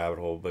 the other rabbit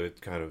hole, but it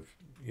kind of,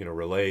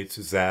 relates,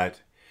 is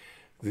that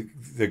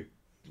the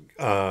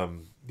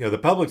the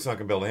public's not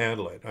going to be able to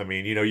handle it. I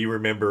mean, you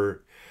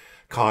remember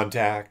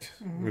Contact.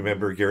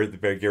 Remember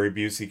the Gary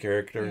Busey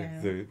character,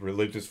 the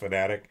religious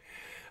fanatic.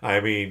 I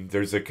mean,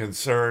 there's a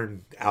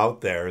concern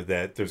out there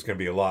that there's going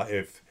to be a lot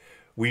if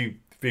we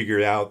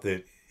figure out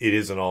that it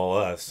isn't all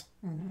us.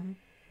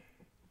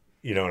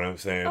 You know what I'm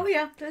saying? Oh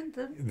yeah,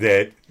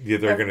 that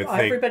they're going to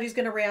think everybody's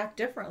going to react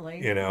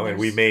differently. And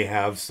we may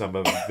have some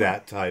of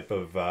that type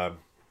of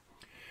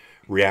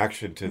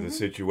reaction to the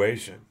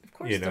situation. Of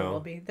course, there will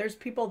be. There's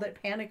people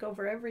that panic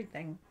over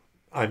everything.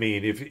 I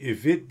mean,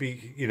 if it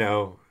be,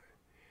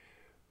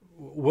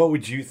 what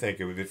would you think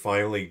if it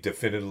finally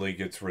definitively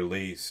gets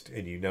released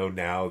and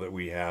now that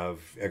we have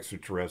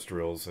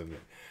extraterrestrials and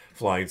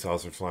flying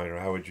saucer flying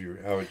around, how would you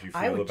feel about it?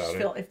 I would just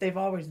feel if they've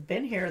always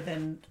been here,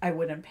 then I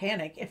wouldn't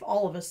panic. If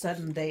all of a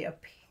sudden they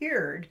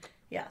appeared,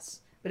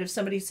 yes. But if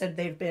somebody said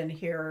they've been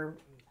here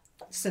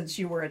since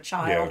you were a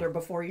child or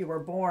before you were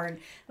born,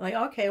 I'm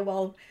like, okay,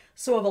 well,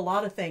 so have a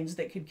lot of things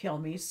that could kill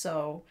me.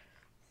 So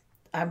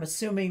I'm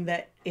assuming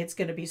that it's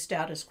going to be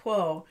status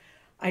quo.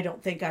 I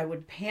don't think I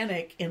would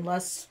panic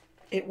unless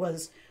it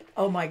was,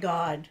 oh my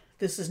God,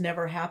 this has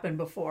never happened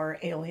before.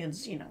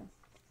 Aliens,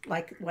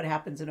 like what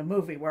happens in a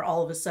movie where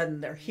all of a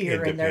sudden they're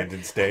here and they're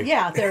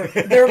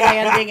they're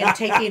landing and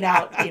taking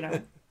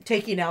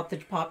out the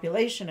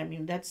population. I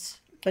mean,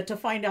 but to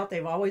find out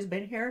they've always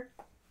been here.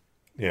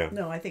 Yeah.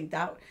 No, I think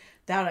that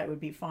I would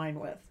be fine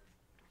with.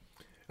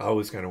 I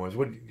always kind of wonder,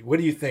 what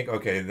do you think?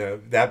 Okay,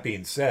 that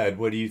being said,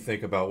 what do you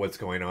think about what's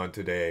going on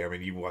today? I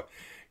mean,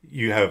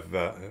 you have,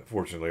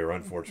 fortunately or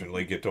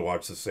unfortunately, get to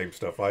watch the same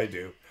stuff I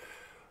do.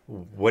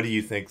 What do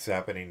you think's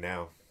happening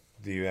now?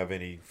 Do you have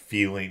any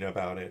feeling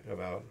about it?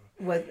 About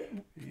what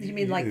you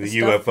mean, like the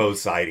UFO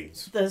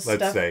sightings? Let's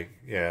say,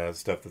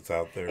 stuff that's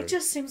out there. It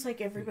just seems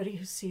like everybody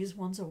who sees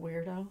one's a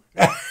weirdo.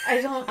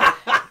 I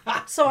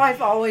don't. So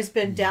I've always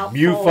been doubtful.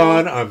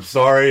 MUFON, I'm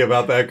sorry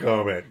about that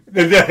comment.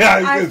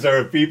 Because there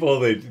are people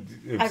that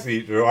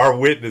there are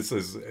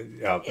witnesses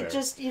out there. It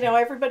just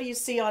everybody you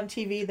see on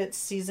TV that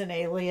sees an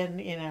alien,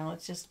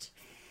 it's just.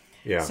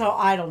 Yeah. So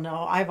I don't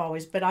know.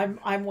 But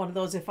I'm one of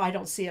those. If I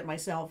don't see it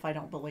myself, I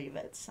don't believe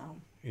it. So.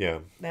 Yeah.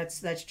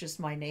 That's just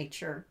my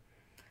nature.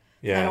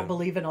 Yeah. I don't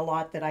believe in a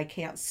lot that I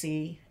can't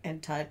see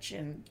and touch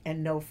and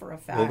know for a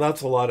fact. Well,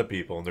 that's a lot of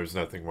people, and there's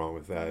nothing wrong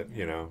with that,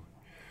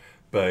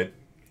 But,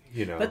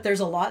 But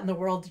there's a lot in the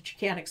world that you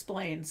can't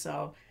explain,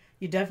 so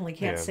you definitely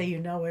can't say you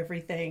know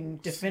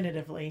everything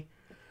definitively.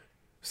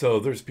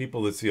 So there's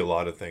people that see a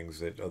lot of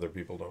things that other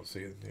people don't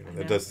see.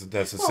 That doesn't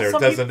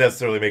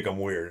necessarily make them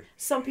weird.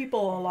 Some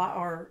people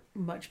are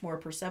much more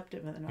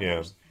perceptive than others.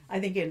 Yeah. I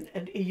think a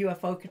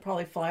UFO could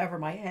probably fly over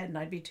my head, and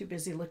I'd be too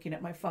busy looking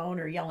at my phone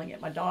or yelling at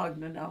my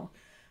dog to know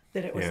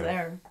that it was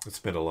there. I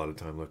spend a lot of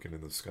time looking in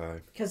the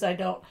sky. Because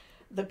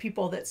the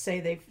people that say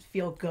they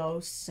feel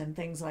ghosts and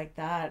things like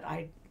that,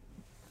 I'm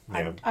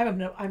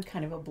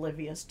kind of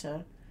oblivious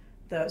to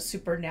the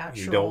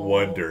supernatural. You don't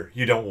wonder.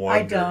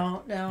 I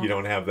don't. No. You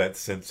don't have that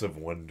sense of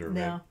wonderment.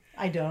 No,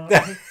 I don't.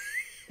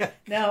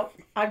 No,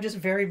 I'm just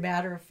very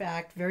matter of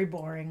fact, very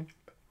boring.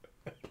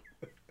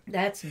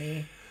 That's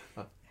me.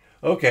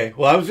 Okay.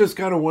 Well, I was just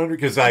kind of wondering,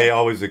 because I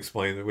always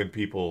explain that when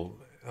people,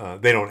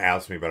 they don't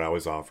ask me, but I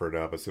always offer it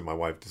up. I said, my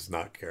wife does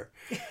not care.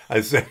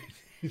 I said,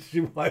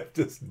 your wife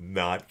does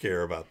not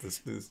care about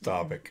this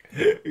topic.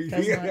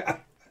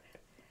 It's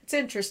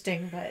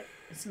interesting, but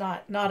it's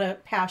not a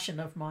passion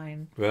of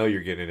mine. Well,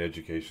 you're getting an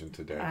education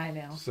today. I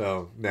know.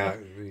 So now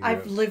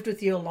I've lived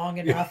with you long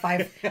enough.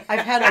 I've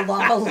had a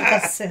lot of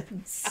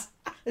lessons.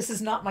 This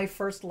is not my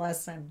first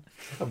lesson.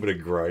 I'm going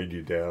to grind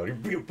you down. You'll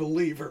be a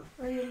believer.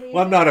 Really?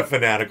 Well, I'm not a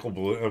fanatical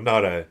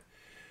believer.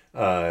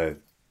 I'm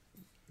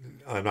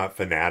not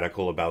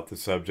fanatical about the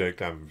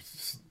subject. I'm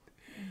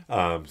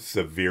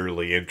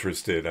severely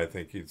interested, I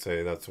think you'd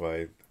say. That's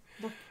why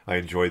I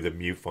enjoy the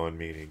MUFON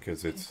meeting,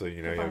 because it's,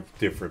 you have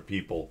different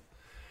people,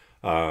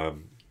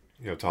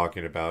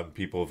 talking about,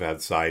 people have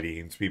had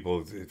sightings.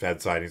 People have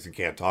had sightings and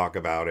can't talk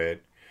about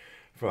it.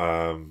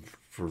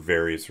 For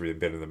various reasons,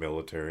 been in the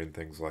military and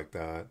things like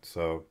that.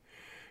 So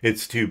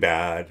it's too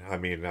bad. I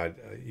mean,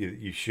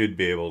 you should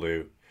be able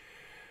to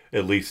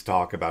at least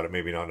talk about it,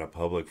 maybe not in a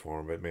public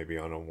forum, but maybe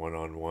on a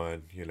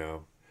one-on-one,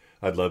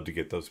 I'd love to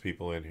get those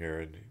people in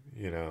here and,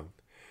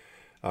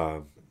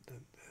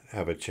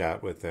 have a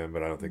chat with them,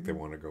 but I don't think they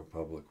want to go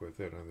public with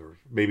it.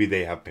 Maybe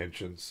they have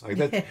pensions.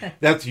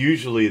 That's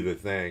usually the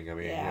thing. I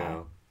mean,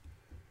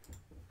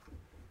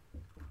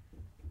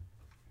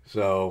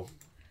 So...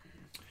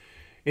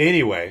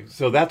 Anyway,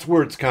 so that's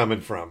where it's coming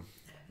from.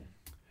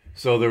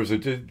 So there was a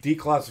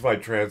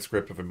declassified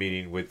transcript of a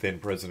meeting within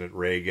President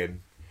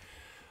Reagan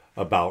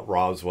about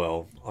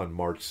Roswell on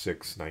March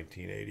 6,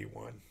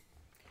 1981.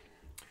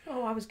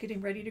 Oh, I was getting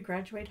ready to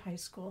graduate high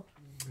school.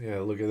 Yeah,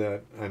 look at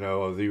that. I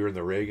know. You were in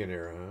the Reagan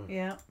era, huh?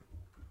 Yeah.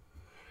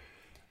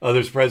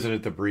 Others present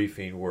at the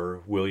briefing were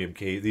William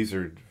Casey. These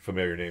are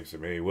familiar names to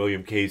me.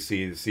 William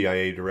Casey, the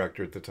CIA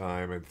director at the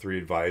time, and 3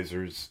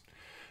 advisors,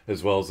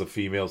 as well as a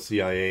female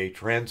CIA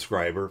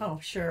transcriber. Oh,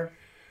 sure.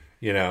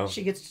 You know,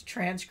 She gets to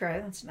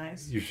transcribe. That's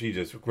nice. she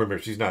just remember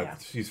she's not Yeah.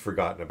 she's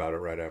forgotten about it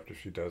right after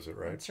she does it,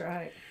 right? That's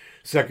right.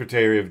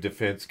 Secretary of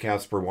Defense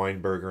Caspar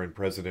Weinberger and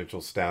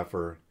presidential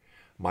staffer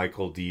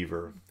Michael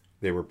Deaver.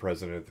 They were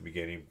president at the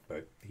beginning,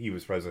 but he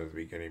was president at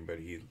the beginning, but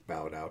he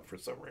bowed out for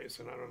some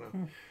reason. I don't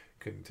know.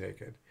 Couldn't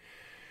take it.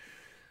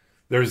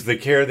 There's the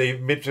care they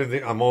mentioned.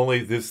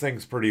 This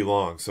thing's pretty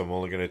long, so I'm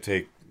only going to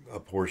take a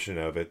portion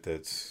of it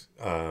that's,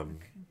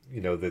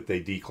 that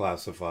they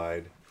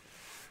declassified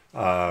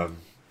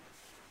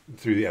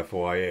through the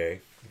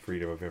FOIA,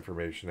 Freedom of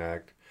Information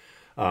Act.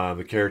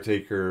 The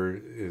caretaker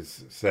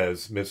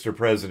says, Mr.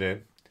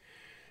 President,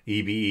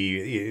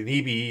 EBE. An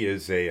EBE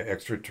is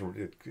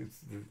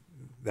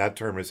that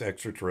term is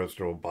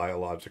extraterrestrial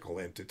biological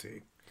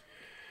entity.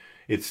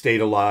 It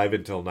stayed alive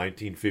until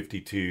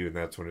 1952, and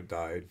that's when it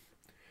died.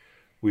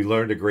 We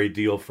learned a great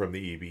deal from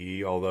the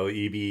EBE, although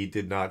EBE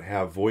did not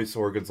have voice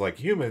organs like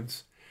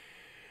humans.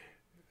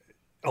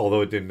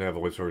 Although it didn't have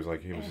voice organs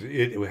like humans,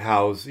 it was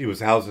housed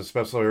in a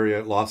special area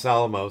at Los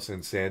Alamos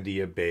and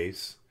Sandia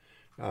Base,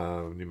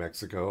 New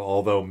Mexico.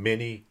 Although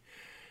many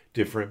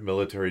different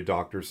military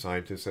doctors,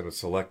 scientists, and a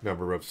select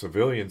number of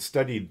civilians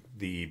studied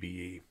the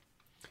EBE.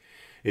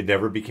 It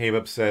never became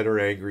upset or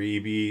angry.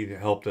 EBE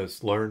helped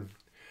us learn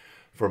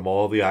from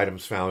all the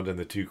items found in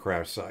the 2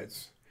 crash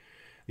sites.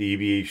 The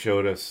EBE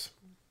showed us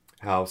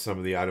how some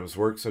of the items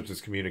work, such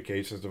as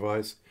communications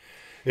device.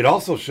 It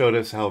also showed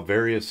us how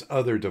various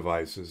other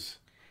devices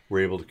were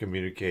able to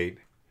communicate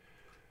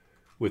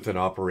with an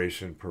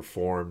operation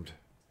performed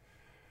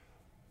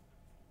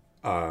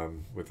by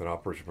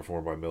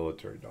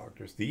military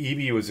doctors. The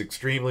EBE was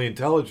extremely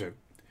intelligent.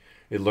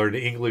 It learned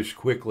English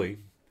quickly,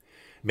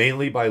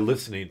 mainly by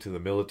listening to the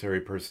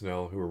military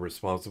personnel who were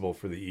responsible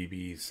for the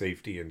EBE's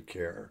safety and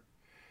care.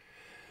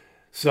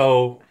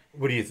 So,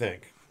 what do you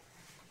think?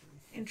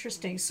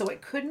 Interesting. So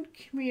it couldn't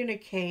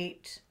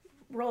communicate.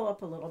 Roll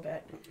up a little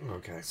bit.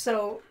 Okay.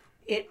 So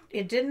it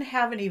didn't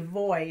have any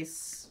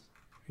voice.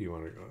 You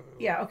want to go?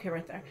 Yeah, okay,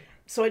 right there.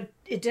 So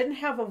it didn't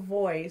have a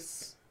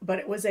voice, but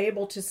it was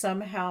able to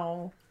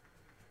somehow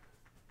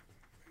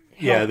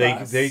help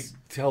us. They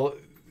tell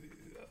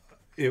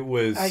it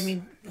was. I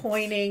mean,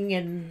 pointing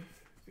and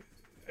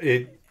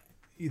they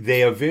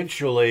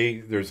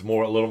eventually, there's a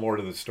little more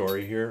to the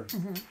story here,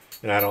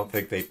 and I don't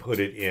think they put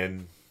it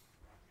in.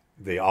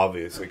 They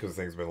obviously, because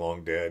the thing's been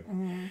long dead,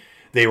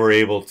 they were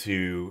able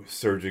to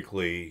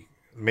surgically,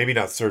 maybe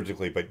not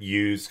surgically, but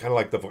use kind of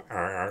like the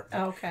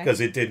okay, because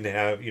it didn't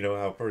have,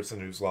 how a person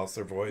who's lost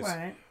their voice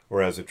right,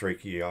 or has a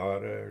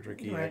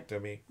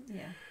tracheotomy.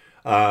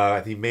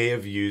 Yeah. He may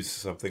have used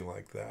something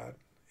like that,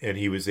 and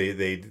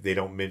they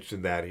don't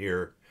mention that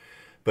here.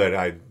 But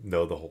I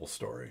know the whole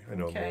story. I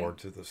know more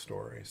to the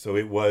story. So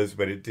it was,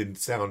 but it didn't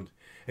sound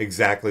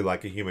exactly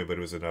like a human, but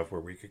it was enough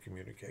where we could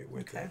communicate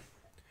with it.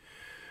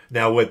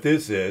 Now, what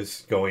this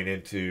is going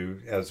into,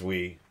 as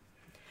we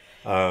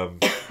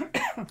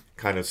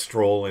kind of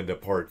stroll into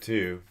part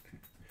 2,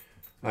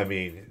 I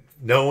mean,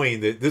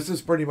 knowing that this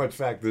is pretty much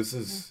fact, this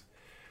is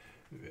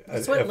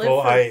an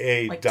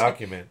FOIA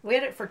document. We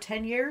had it for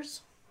 10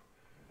 years?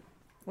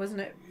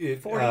 Wasn't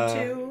it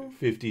 42?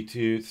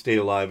 52, stayed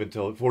alive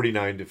until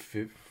 49 to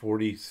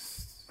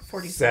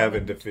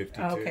 47 to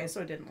 52. Oh, okay, so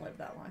it didn't live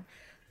that long.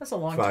 That's a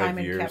long 5 time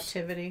years. in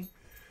captivity.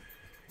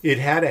 It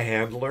had a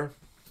handler,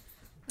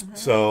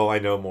 so I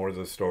know more of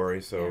the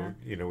story, so,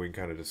 we can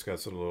kind of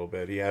discuss it a little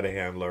bit. He had a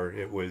handler.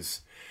 It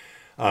was,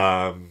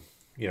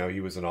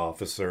 he was an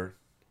officer,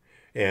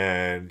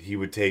 and he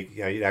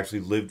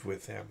actually lived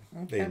with him.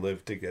 Okay. They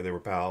lived together. They were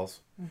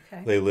pals.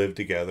 Okay. They lived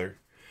together.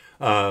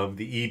 The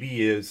EB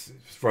is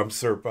from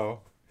Serpo.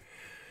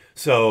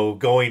 So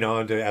going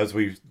on to, as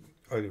we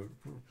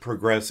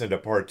progress into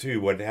part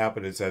 2, what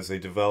happened is as they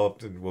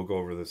developed, and we'll go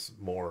over this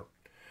more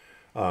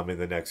in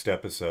the next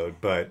episode,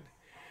 but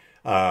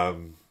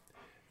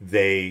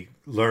they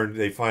were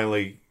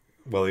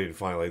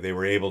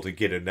able to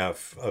get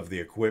enough of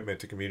the equipment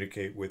to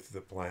communicate with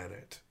the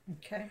planet.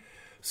 Okay.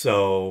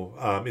 So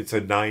it's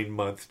a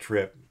 9-month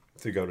trip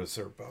to go to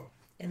Serpo.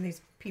 And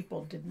these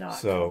people did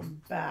not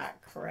come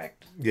back,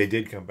 correct? They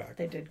did come back.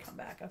 They did come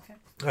back. Okay.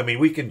 I mean,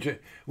 we can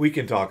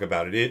talk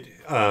about it.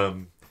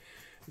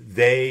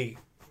 They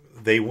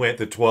went,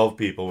 the 12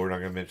 people. We're not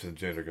going to mention the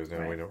gender because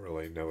now we don't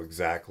really know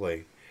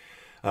exactly.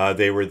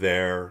 They were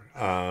there.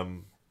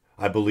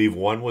 I believe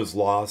one was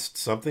lost.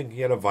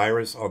 He had a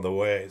virus on the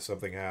way.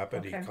 Something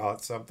happened. Okay. He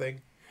caught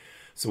something.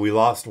 So we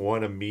lost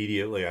one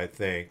immediately, I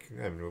think.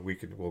 I mean,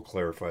 we'll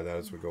clarify that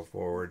as we go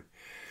forward.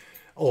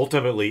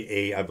 Ultimately,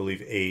 8.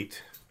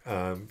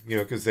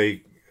 Because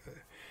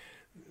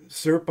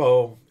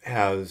Serpo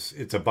has,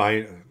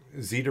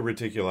 Zeta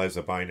Reticuli is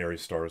a binary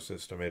star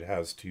system. It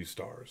has 2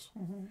 stars.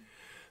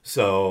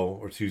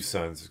 Or 2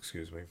 suns,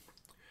 excuse me.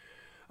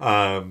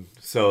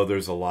 So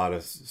there's a lot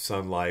of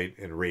sunlight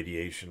and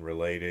radiation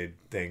related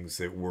things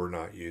that we're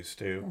not used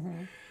to.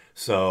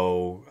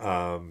 So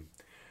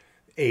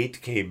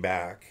 8 came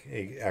back.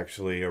 It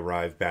actually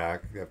arrived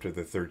back after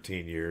the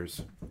 13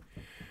 years.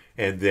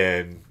 And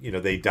then,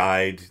 they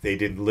died. They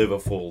didn't live a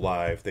full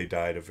life. They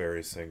died of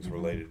various things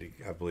related to,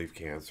 I believe,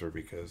 cancer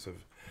because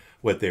of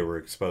what they were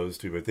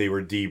exposed to. But they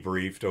were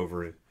debriefed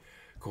over a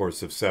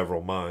course of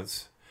several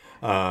months.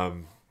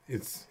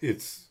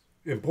 It's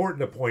important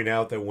to point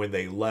out that when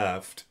they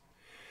left,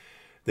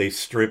 they basically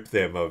stripped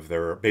them of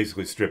their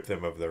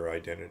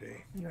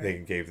identity. Right. They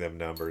gave them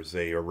numbers.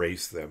 They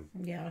erased them,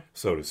 Yeah.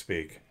 so to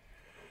speak.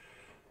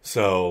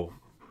 So,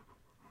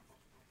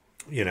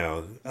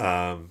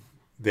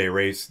 they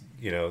erased,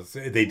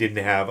 they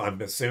didn't have,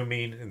 I'm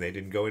assuming, and they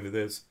didn't go into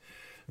this,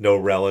 no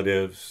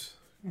relatives,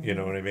 you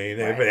know what I mean?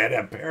 Right. They had to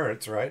have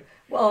parents, right?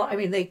 Well, I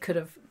mean, they could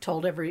have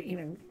told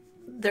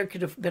there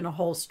could have been a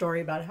whole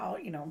story about how,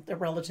 their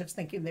relatives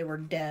thinking they were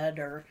dead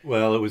or...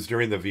 Well, it was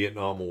during the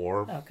Vietnam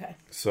War. Okay.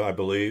 So I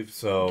believe.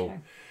 So Okay.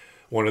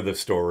 one of the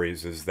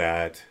stories is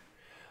that,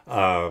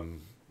 they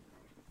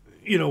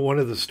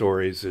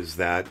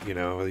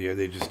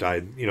just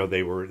died,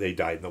 they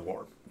died in the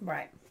war.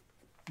 Right.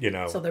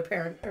 So their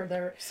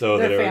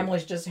their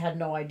families just had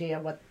no idea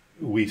what...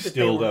 We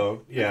still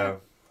don't,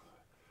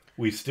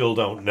 we still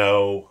don't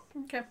know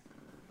Okay.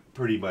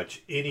 pretty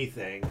much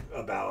anything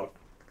about...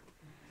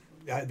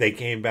 They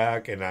came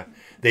back and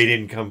they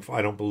didn't come,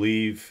 I don't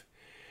believe...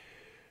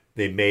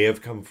 They may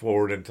have come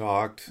forward and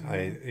talked.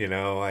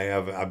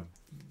 Mm-hmm.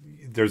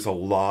 There's a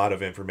lot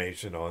of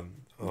information on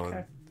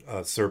Okay.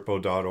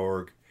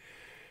 Serpo.org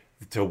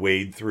to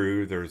wade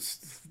through.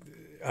 There's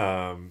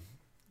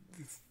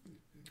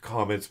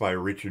comments by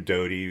Richard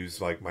Doty, who's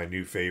like my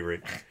new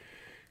favorite,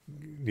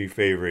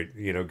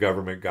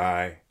 government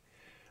guy.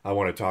 I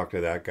want to talk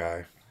to that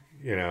guy,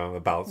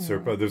 about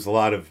Serpo. There's a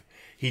lot of,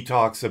 he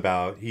does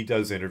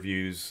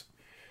interviews,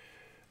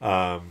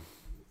 and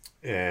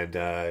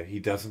he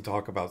doesn't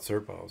talk about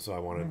Serpo.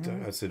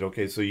 So I said,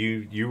 okay, so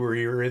you were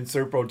here in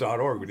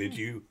Serpo.org. Did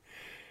you?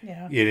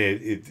 Yeah.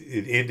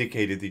 It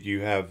indicated that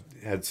you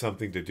had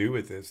something to do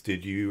with this.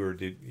 Did you, or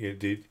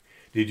did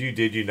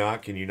you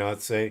not? Can you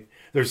not say?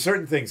 There's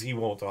certain things he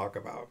won't talk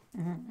about.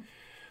 Mm-hmm.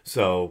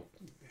 So,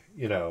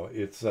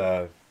 it's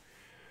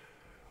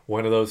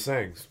one of those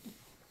things.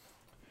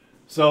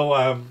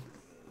 So,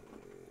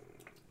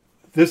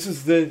 this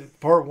is the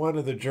part one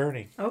of the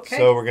journey. Okay.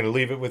 So we're going to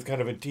leave it with kind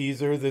of a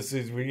teaser. This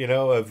is, of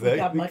the... We've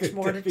got much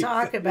more to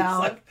talk about.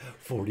 Like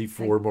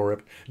 44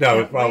 more... No,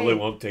 it probably wait.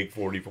 won't take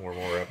 44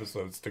 more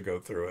episodes to go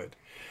through it.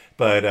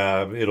 But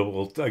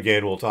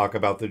we'll talk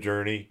about the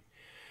journey.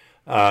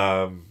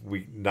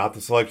 Not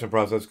the selection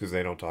process because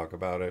they don't talk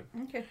about it.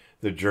 Okay.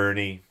 The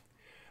journey,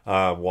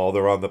 while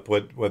they're on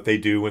what they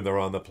do when they're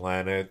on the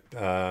planet,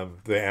 the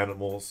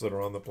animals that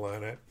are on the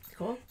planet.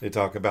 Cool. They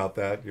talk about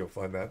that. You'll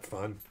find that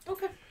fun.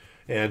 Okay.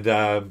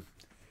 And,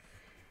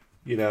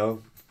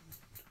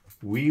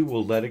 we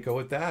will let it go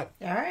at that.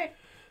 All right.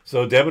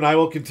 So Deb and I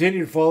will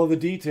continue to follow the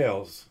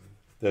details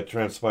that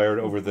transpired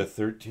over the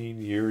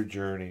 13-year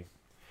journey.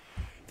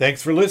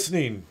 Thanks for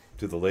listening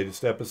to the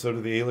latest episode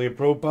of the Alien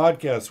Probe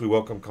Podcast. We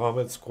welcome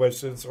comments,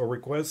 questions, or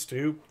requests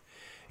to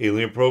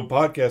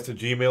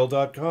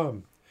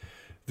alienprobepodcast@gmail.com.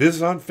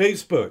 Visit on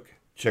Facebook.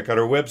 Check out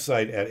our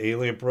website at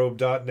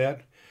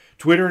alienprobe.net.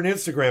 Twitter and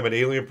Instagram at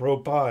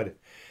alienprobepod.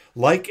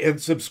 Like and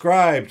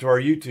subscribe to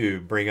our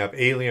YouTube. Bring up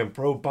Alien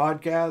Probe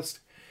Podcast,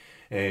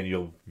 and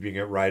you'll bring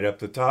it right up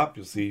the top.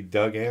 You'll see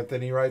Doug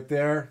Anthony right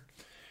there.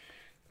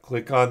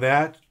 Click on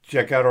that.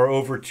 Check out our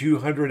over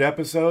 200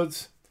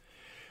 episodes.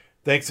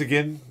 Thanks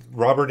again,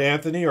 Robert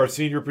Anthony, our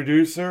senior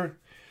producer.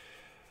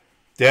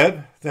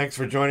 Deb, thanks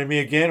for joining me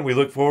again. We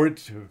look forward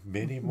to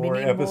many more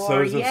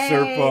episodes of Yay.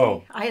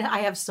 Serpo. I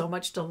have so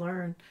much to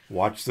learn.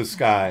 Watch the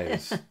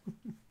skies.